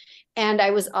address. And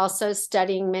I was also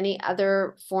studying many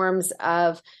other forms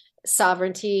of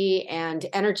sovereignty and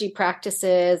energy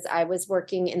practices. I was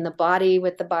working in the body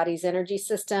with the body's energy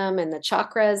system and the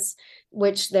chakras,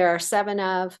 which there are 7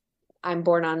 of. I'm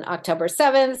born on October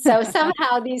 7th. So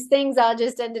somehow these things all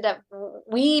just ended up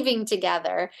weaving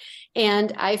together.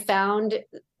 And I found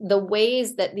the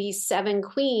ways that these 7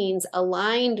 queens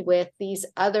aligned with these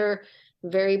other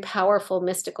very powerful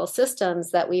mystical systems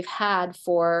that we've had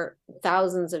for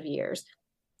thousands of years.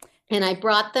 And I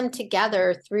brought them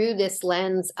together through this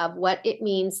lens of what it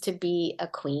means to be a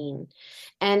queen.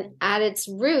 And at its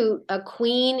root, a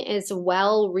queen is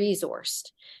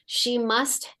well-resourced. She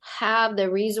must have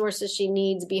the resources she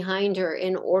needs behind her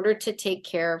in order to take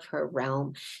care of her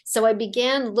realm. So I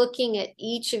began looking at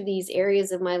each of these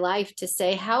areas of my life to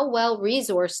say, how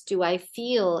well-resourced do I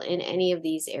feel in any of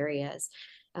these areas?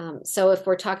 So if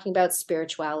we're talking about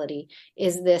spirituality,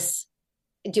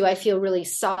 do I feel really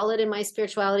solid in my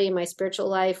spirituality, in my spiritual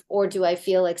life, or do I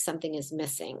feel like something is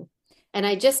missing? And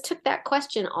I just took that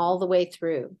question all the way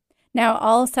through. Now,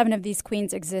 all 7 of these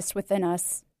queens exist within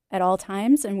us at all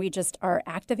times, and we just are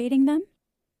activating them?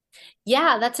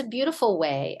 Yeah, that's a beautiful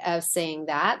way of saying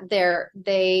that.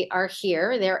 They are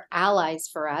here, they're allies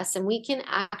for us, and we can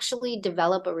actually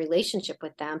develop a relationship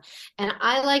with them. And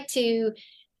I like to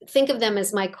think of them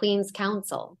as my Queen's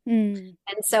Council. And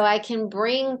so I can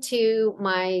bring to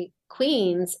my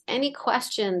queens any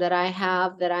question that I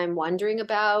have that I'm wondering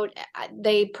about.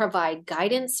 They provide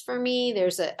guidance for me.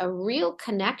 There's a real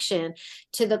connection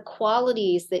to the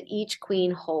qualities that each queen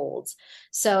holds.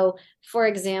 So, for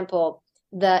example,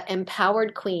 the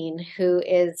empowered queen, who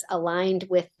is aligned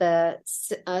with the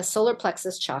solar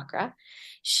plexus chakra,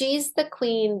 she's the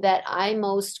queen that I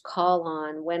most call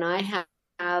on when I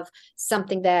have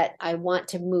something that I want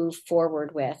to move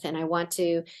forward with, and I want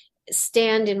to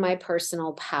stand in my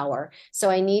personal power. So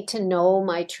I need to know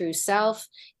my true self,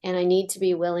 and I need to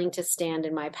be willing to stand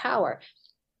in my power.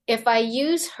 If I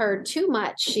use her too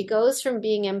much, she goes from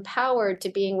being empowered to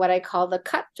being what I call the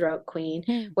cutthroat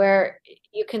queen, where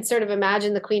you can sort of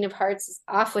imagine the Queen of Hearts is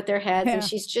off with their heads and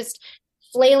she's just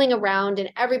flailing around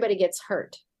and everybody gets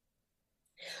hurt.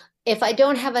 If I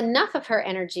don't have enough of her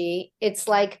energy, it's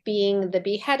like being the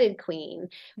beheaded queen,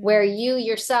 where you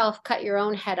yourself cut your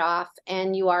own head off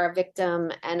and you are a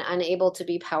victim and unable to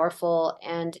be powerful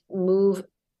and move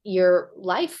your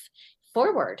life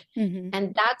forward.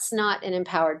 And that's not an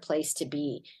empowered place to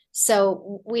be.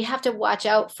 So we have to watch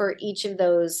out for each of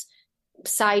those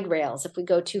side rails if we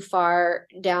go too far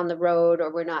down the road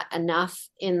or we're not enough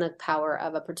in the power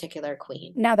of a particular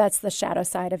queen. Now that's the shadow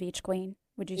side of each queen,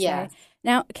 would you say? Yeah.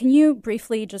 Now, can you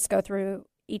briefly just go through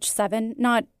each 7?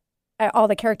 Not all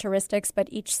the characteristics, but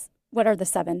what are the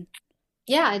 7?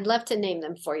 Yeah, I'd love to name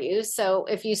them for you. So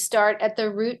if you start at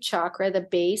the root chakra, the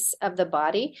base of the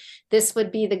body, this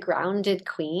would be the grounded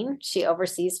queen. She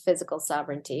oversees physical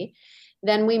sovereignty.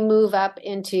 Then we move up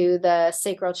into the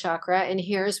sacral chakra, and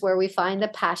here's where we find the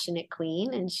passionate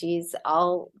queen, and she's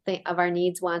all of our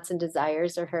needs, wants, and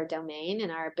desires are her domain,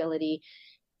 and our ability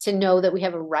to know that we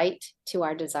have a right to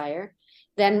our desire.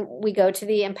 Then we go to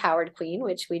the empowered queen,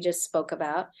 which we just spoke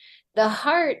about. The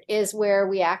heart is where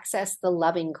we access the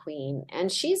loving queen,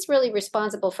 and she's really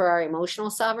responsible for our emotional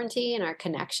sovereignty and our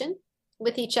connection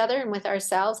with each other and with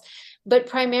ourselves, but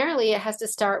primarily it has to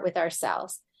start with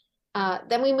ourselves.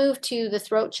 Then we move to the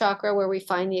throat chakra, where we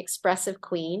find the expressive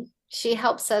queen. She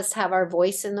helps us have our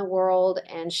voice in the world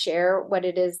and share what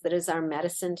it is that is our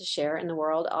medicine to share in the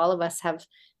world. All of us have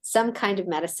some kind of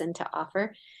medicine to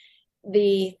offer.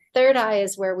 The third eye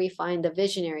is where we find the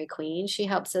visionary queen. She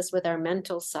helps us with our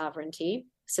mental sovereignty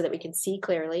so that we can see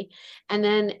clearly. And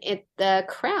then at the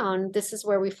crown, this is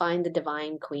where we find the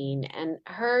divine queen. And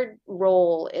her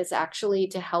role is actually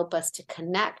to help us to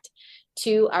connect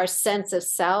to our sense of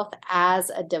self as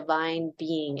a divine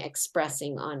being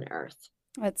expressing on earth.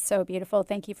 That's so beautiful.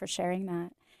 Thank you for sharing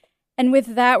that. And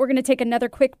with that, we're going to take another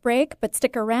quick break, but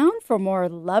stick around for more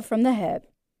Love from the Hip.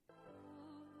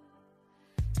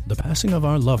 The passing of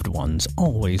our loved ones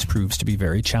always proves to be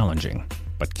very challenging,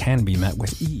 but can be met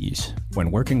with ease when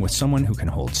working with someone who can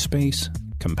hold space,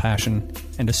 compassion,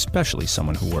 and especially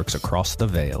someone who works across the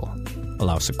veil.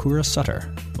 Allow Sakura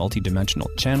Sutter, multidimensional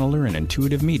channeler and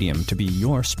intuitive medium, to be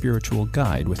your spiritual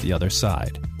guide with the other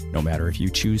side. No matter if you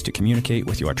choose to communicate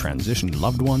with your transitioned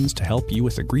loved ones to help you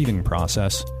with the grieving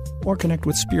process, or connect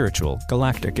with spiritual,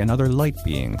 galactic, and other light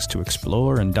beings to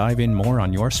explore and dive in more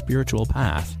on your spiritual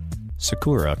path,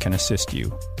 Sakura can assist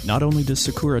you. Not only does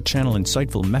Sakura channel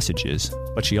insightful messages,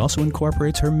 but she also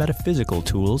incorporates her metaphysical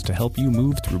tools to help you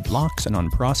move through blocks and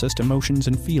unprocessed emotions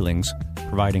and feelings,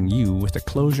 providing you with a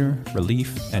closure,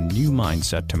 relief, and new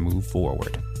mindset to move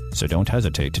forward. So don't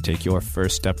hesitate to take your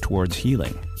first step towards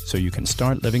healing, so you can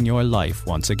start living your life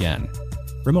once again.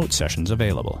 Remote sessions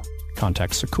available.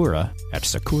 Contact Sakura at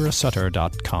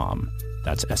sakurasutter.com.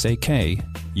 That's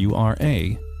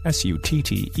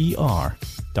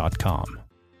SAKURASUTTER.com.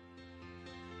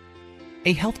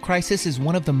 A health crisis is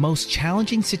one of the most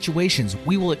challenging situations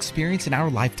we will experience in our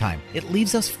lifetime. It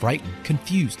leaves us frightened,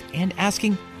 confused, and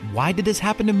asking, why did this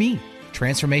happen to me?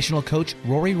 Transformational coach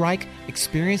Rory Reich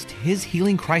experienced his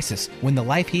healing crisis when the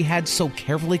life he had so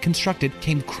carefully constructed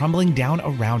came crumbling down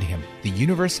around him. The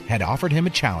universe had offered him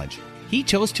a challenge. He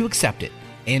chose to accept it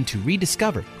and to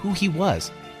rediscover who he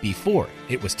was before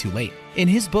it was too late. In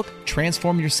his book,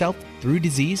 Transform Yourself Through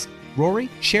Disease, Rory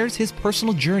shares his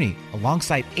personal journey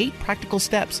alongside 8 practical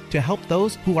steps to help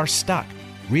those who are stuck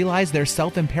realize their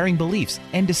self-impairing beliefs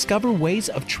and discover ways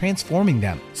of transforming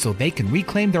them so they can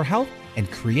reclaim their health and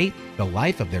create the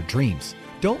life of their dreams.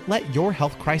 Don't let your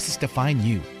health crisis define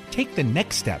you. Take the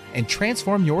next step and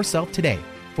transform yourself today.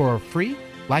 For a free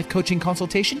life coaching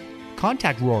consultation,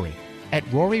 contact Rory at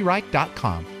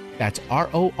roryreich.com. That's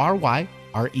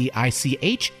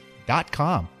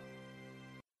RORYREICH.com.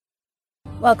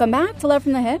 Welcome back to Love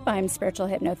from the Hip. I'm spiritual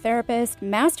hypnotherapist,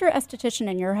 master esthetician,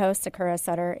 and your host, Sakura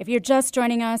Sutter. If you're just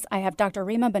joining us, I have Dr.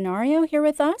 Rima Benario here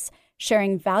with us,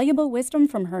 sharing valuable wisdom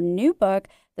from her new book,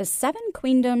 The 7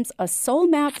 Queendoms, A Soul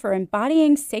Map for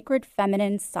Embodying Sacred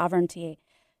Feminine Sovereignty.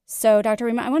 So, Dr.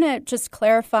 Rima, I want to just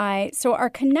clarify, so our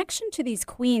connection to these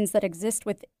queens that exist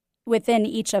within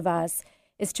each of us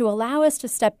is to allow us to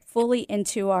step fully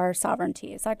into our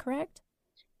sovereignty. Is that correct?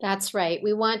 That's right.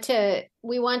 We want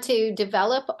to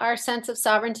develop our sense of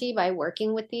sovereignty by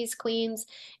working with these queens,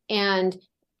 and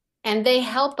they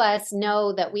help us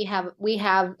know that we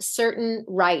have certain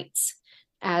rights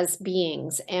as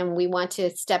beings, and we want to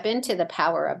step into the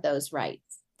power of those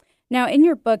rights. Now, in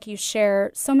your book, you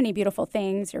share so many beautiful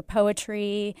things, your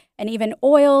poetry, and even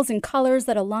oils and colors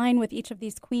that align with each of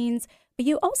these queens. But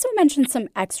you also mentioned some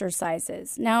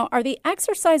exercises. Now, are the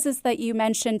exercises that you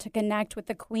mentioned to connect with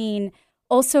the queen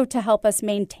also to help us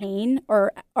maintain,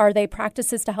 or are they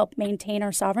practices to help maintain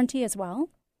our sovereignty as well?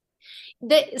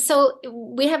 So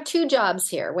we have two jobs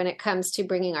here when it comes to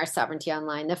bringing our sovereignty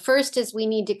online. The first is we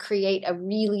need to create a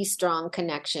really strong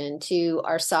connection to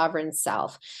our sovereign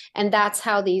self. And that's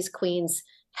how these queens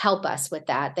help us with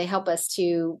that. They help us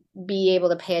to be able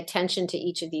to pay attention to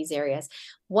each of these areas.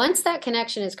 Once that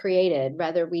connection is created,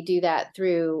 whether we do that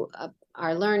through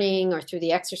our learning or through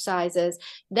the exercises,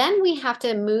 then we have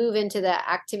to move into the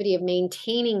activity of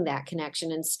maintaining that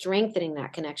connection and strengthening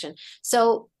that connection.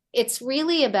 So it's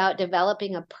really about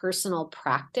developing a personal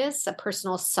practice, a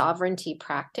personal sovereignty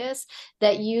practice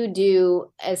that you do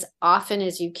as often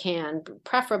as you can,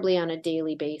 preferably on a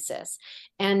daily basis.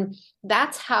 And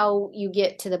that's how you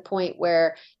get to the point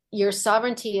where your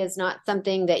sovereignty is not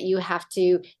something that you have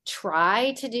to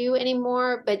try to do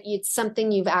anymore, but it's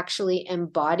something you've actually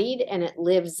embodied and it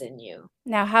lives in you.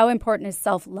 Now, how important is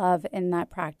self-love in that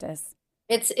practice?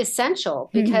 It's essential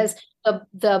because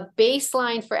the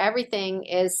baseline for everything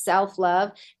is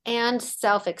self-love and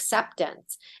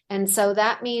self-acceptance. And so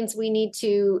that means we need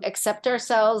to accept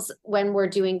ourselves when we're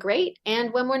doing great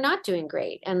and when we're not doing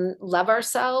great, and love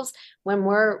ourselves when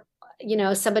we're,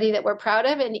 somebody that we're proud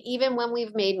of, and even when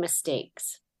we've made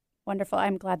mistakes. Wonderful.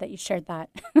 I'm glad that you shared that.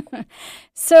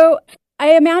 So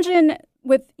I imagine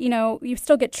you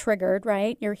still get triggered,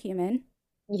 right? You're human.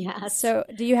 Yes. So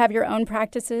do you have your own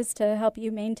practices to help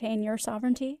you maintain your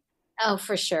sovereignty? Oh,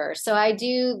 for sure. So I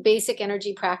do basic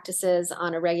energy practices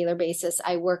on a regular basis.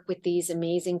 I work with these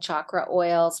amazing chakra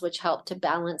oils, which help to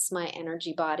balance my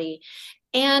energy body.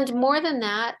 And more than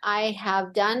that, I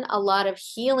have done a lot of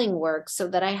healing work so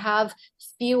that I have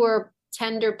fewer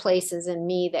tender places in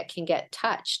me that can get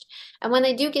touched. And when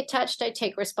they do get touched, I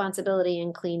take responsibility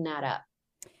and clean that up.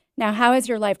 Now, how has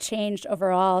your life changed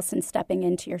overall since stepping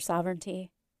into your sovereignty?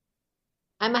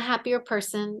 I'm a happier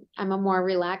person. I'm a more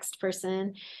relaxed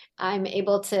person. I'm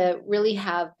able to really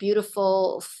have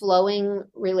beautiful, flowing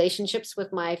relationships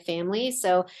with my family.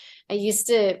 So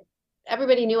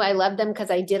everybody knew I loved them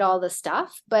because I did all the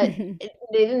stuff, but they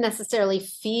didn't necessarily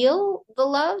feel the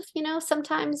love,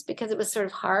 sometimes because it was sort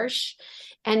of harsh.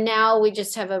 And now we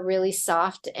just have a really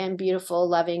soft and beautiful,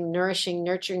 loving, nourishing,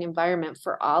 nurturing environment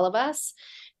for all of us.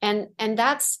 And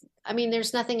that's,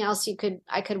 there's nothing else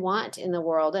I could want in the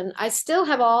world. And I still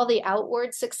have all the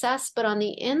outward success, but on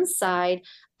the inside,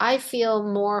 I feel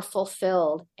more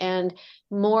fulfilled and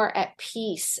more at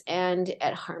peace and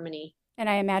at harmony. And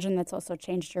I imagine that's also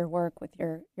changed your work with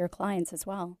your clients as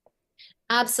well.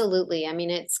 Absolutely.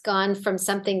 It's gone from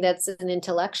something that's an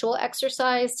intellectual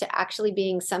exercise to actually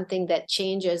being something that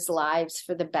changes lives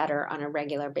for the better on a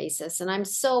regular basis. And I'm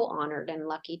so honored and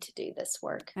lucky to do this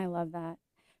work. I love that.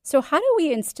 So how do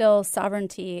we instill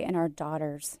sovereignty in our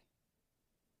daughters?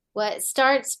 Well, it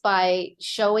starts by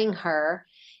showing her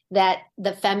that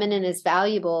the feminine is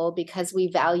valuable because we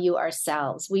value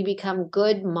ourselves. We become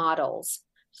good models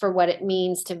for what it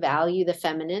means to value the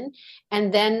feminine.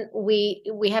 And then we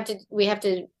have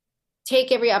to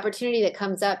take every opportunity that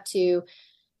comes up to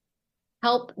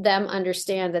help them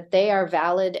understand that they are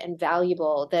valid and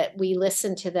valuable, that we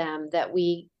listen to them, that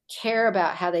we care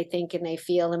about how they think and they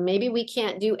feel. And maybe we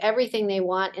can't do everything they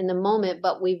want in the moment,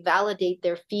 but we validate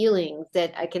their feelings,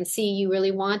 that I can see you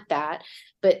really want that,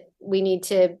 but we need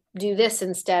to do this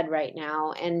instead right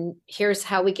now. And here's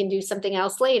how we can do something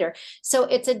else later. So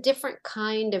it's a different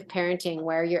kind of parenting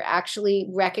where you're actually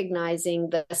recognizing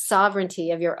the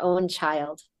sovereignty of your own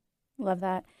child. Love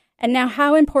that. And now,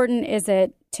 how important is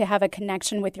it to have a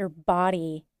connection with your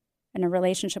body and a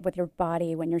relationship with your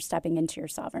body when you're stepping into your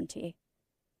sovereignty?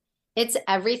 It's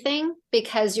everything,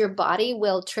 because your body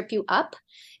will trip you up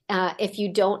if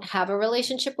you don't have a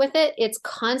relationship with it. It's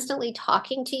constantly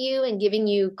talking to you and giving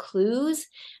you clues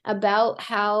about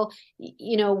how,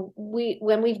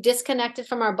 when we've disconnected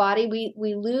from our body,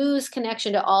 we lose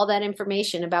connection to all that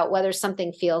information about whether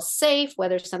something feels safe,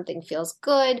 whether something feels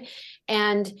good.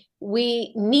 And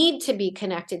we need to be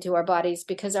connected to our bodies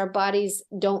because our bodies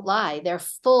don't lie. They're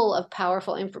full of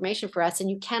powerful information for us. And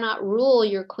you cannot rule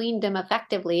your queendom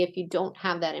effectively if you don't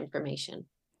have that information.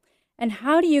 And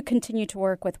how do you continue to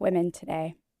work with women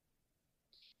today?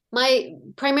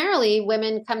 Primarily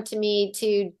women come to me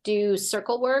to do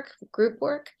circle work, group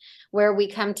work, where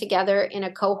we come together in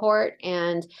a cohort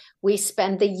and we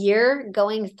spend the year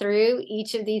going through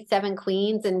each of these 7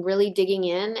 queens and really digging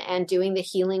in and doing the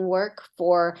healing work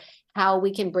for how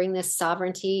we can bring this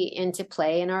sovereignty into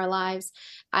play in our lives.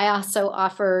 I also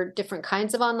offer different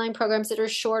kinds of online programs that are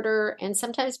shorter, and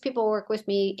sometimes people work with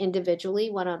me individually,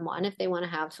 one-on-one, if they want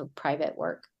to have some private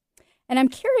work. And I'm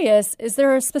curious, is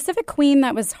there a specific queen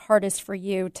that was hardest for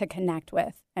you to connect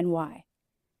with, and why?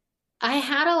 I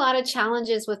had a lot of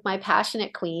challenges with my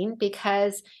passionate queen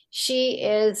because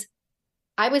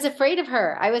I was afraid of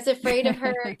her. I was afraid of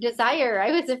her desire.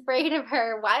 I was afraid of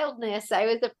her wildness. I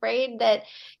was afraid that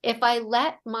if I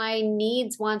let my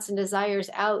needs, wants, and desires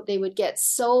out, they would get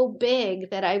so big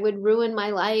that I would ruin my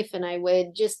life and I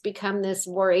would just become this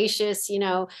voracious,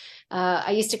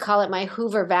 I used to call it my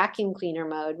Hoover vacuum cleaner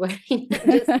mode, where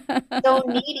just so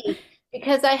needy.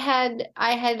 Because I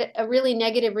had a really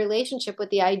negative relationship with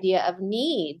the idea of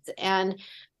needs, and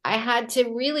I had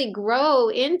to really grow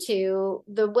into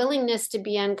the willingness to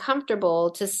be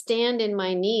uncomfortable, to stand in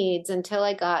my needs until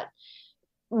I got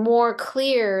more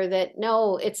clear that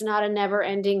no, it's not a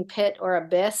never-ending pit or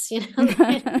abyss, and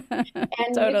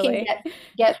Totally. you can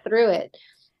get through it.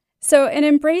 So in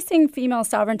embracing female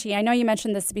sovereignty, I know you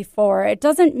mentioned this before, it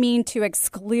doesn't mean to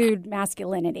exclude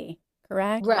masculinity,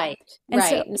 correct? Right, and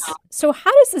right. So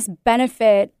how does this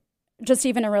benefit just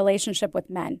even a relationship with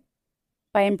men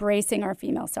by embracing our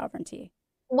female sovereignty?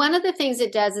 One of the things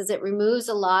it does is it removes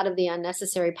a lot of the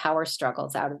unnecessary power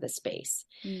struggles out of the space.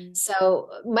 So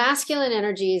masculine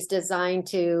energy is designed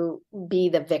to be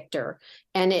the victor,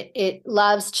 and it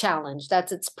loves challenge.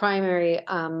 That's its primary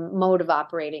mode of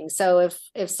operating. So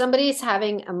if somebody's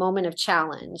having a moment of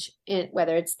challenge,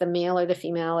 whether it's the male or the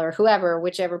female or whoever,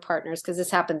 whichever partners, because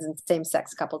this happens in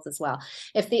same-sex couples as well.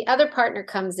 If the other partner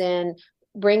comes in,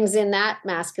 brings in that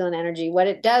masculine energy, what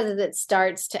it does is it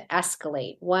starts to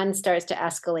escalate. One starts to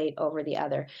escalate over the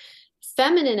other.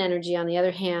 Feminine energy, on the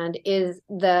other hand, is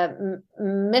the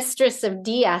mistress of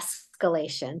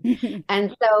de-escalation.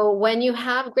 And so when you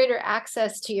have greater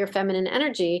access to your feminine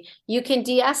energy, you can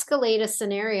de-escalate a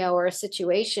scenario or a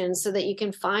situation so that you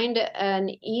can find an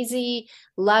easy,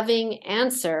 loving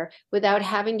answer without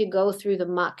having to go through the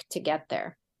muck to get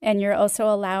there. And you're also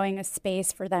allowing a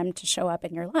space for them to show up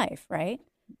in your life, right?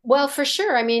 Well, for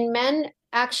sure. I mean, men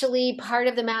actually, part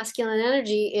of the masculine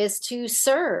energy is to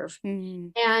serve.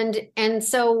 And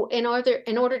so in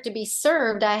order to be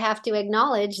served, I have to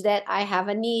acknowledge that I have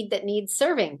a need that needs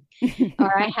serving,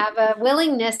 or I have a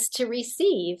willingness to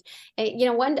receive.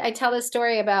 I tell this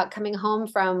story about coming home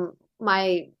from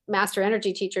my master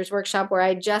energy teachers workshop, where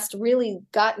I just really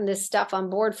gotten this stuff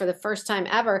on board for the first time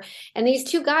ever. And these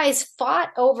 2 guys fought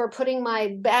over putting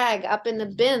my bag up in the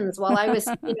bins while I was,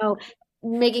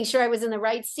 making sure I was in the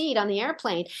right seat on the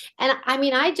airplane. And I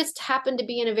mean, I just happened to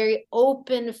be in a very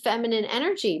open feminine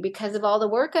energy because of all the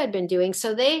work I'd been doing.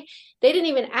 So they didn't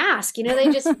even ask,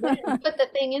 they just went and put the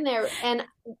thing in there. And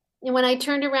when I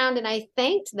turned around and I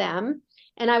thanked them,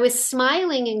 and I was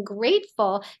smiling and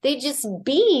grateful, they just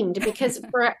beamed, because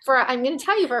for I'm going to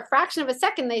tell you, for a fraction of a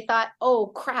second, they thought, oh,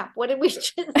 crap, what did we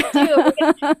just do? She's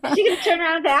going to turn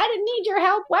around and say, I didn't need your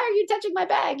help. Why are you touching my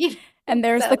bag? And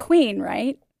there's the queen,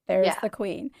 right? There's the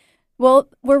queen. Well,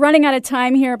 we're running out of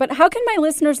time here, but how can my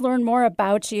listeners learn more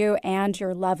about you and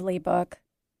your lovely book?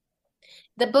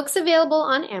 The book's available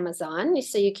on Amazon,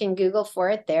 so you can Google for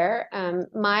it there.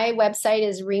 My website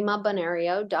is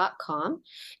rimabonario.com,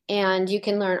 and you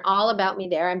can learn all about me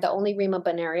there. I'm the only Rima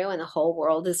Bonario in the whole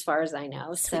world, as far as I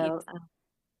know. Sweet. So,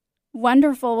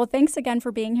 wonderful. Well, thanks again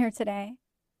for being here today.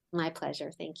 My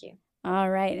pleasure. Thank you.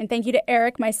 All right. And thank you to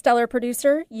Eric, my stellar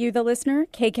producer, you, the listener,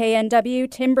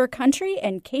 KKNW, Timber Country,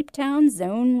 and Cape Town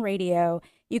Zone Radio.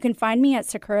 You can find me at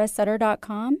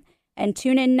sakurasutter.com. And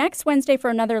tune in next Wednesday for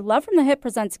another Love from the Hip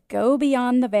presents Go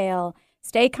Beyond the Veil.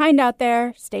 Stay kind out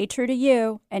there, stay true to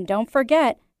you, and don't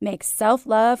forget, make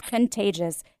self-love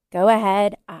contagious. Go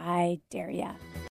ahead, I dare ya.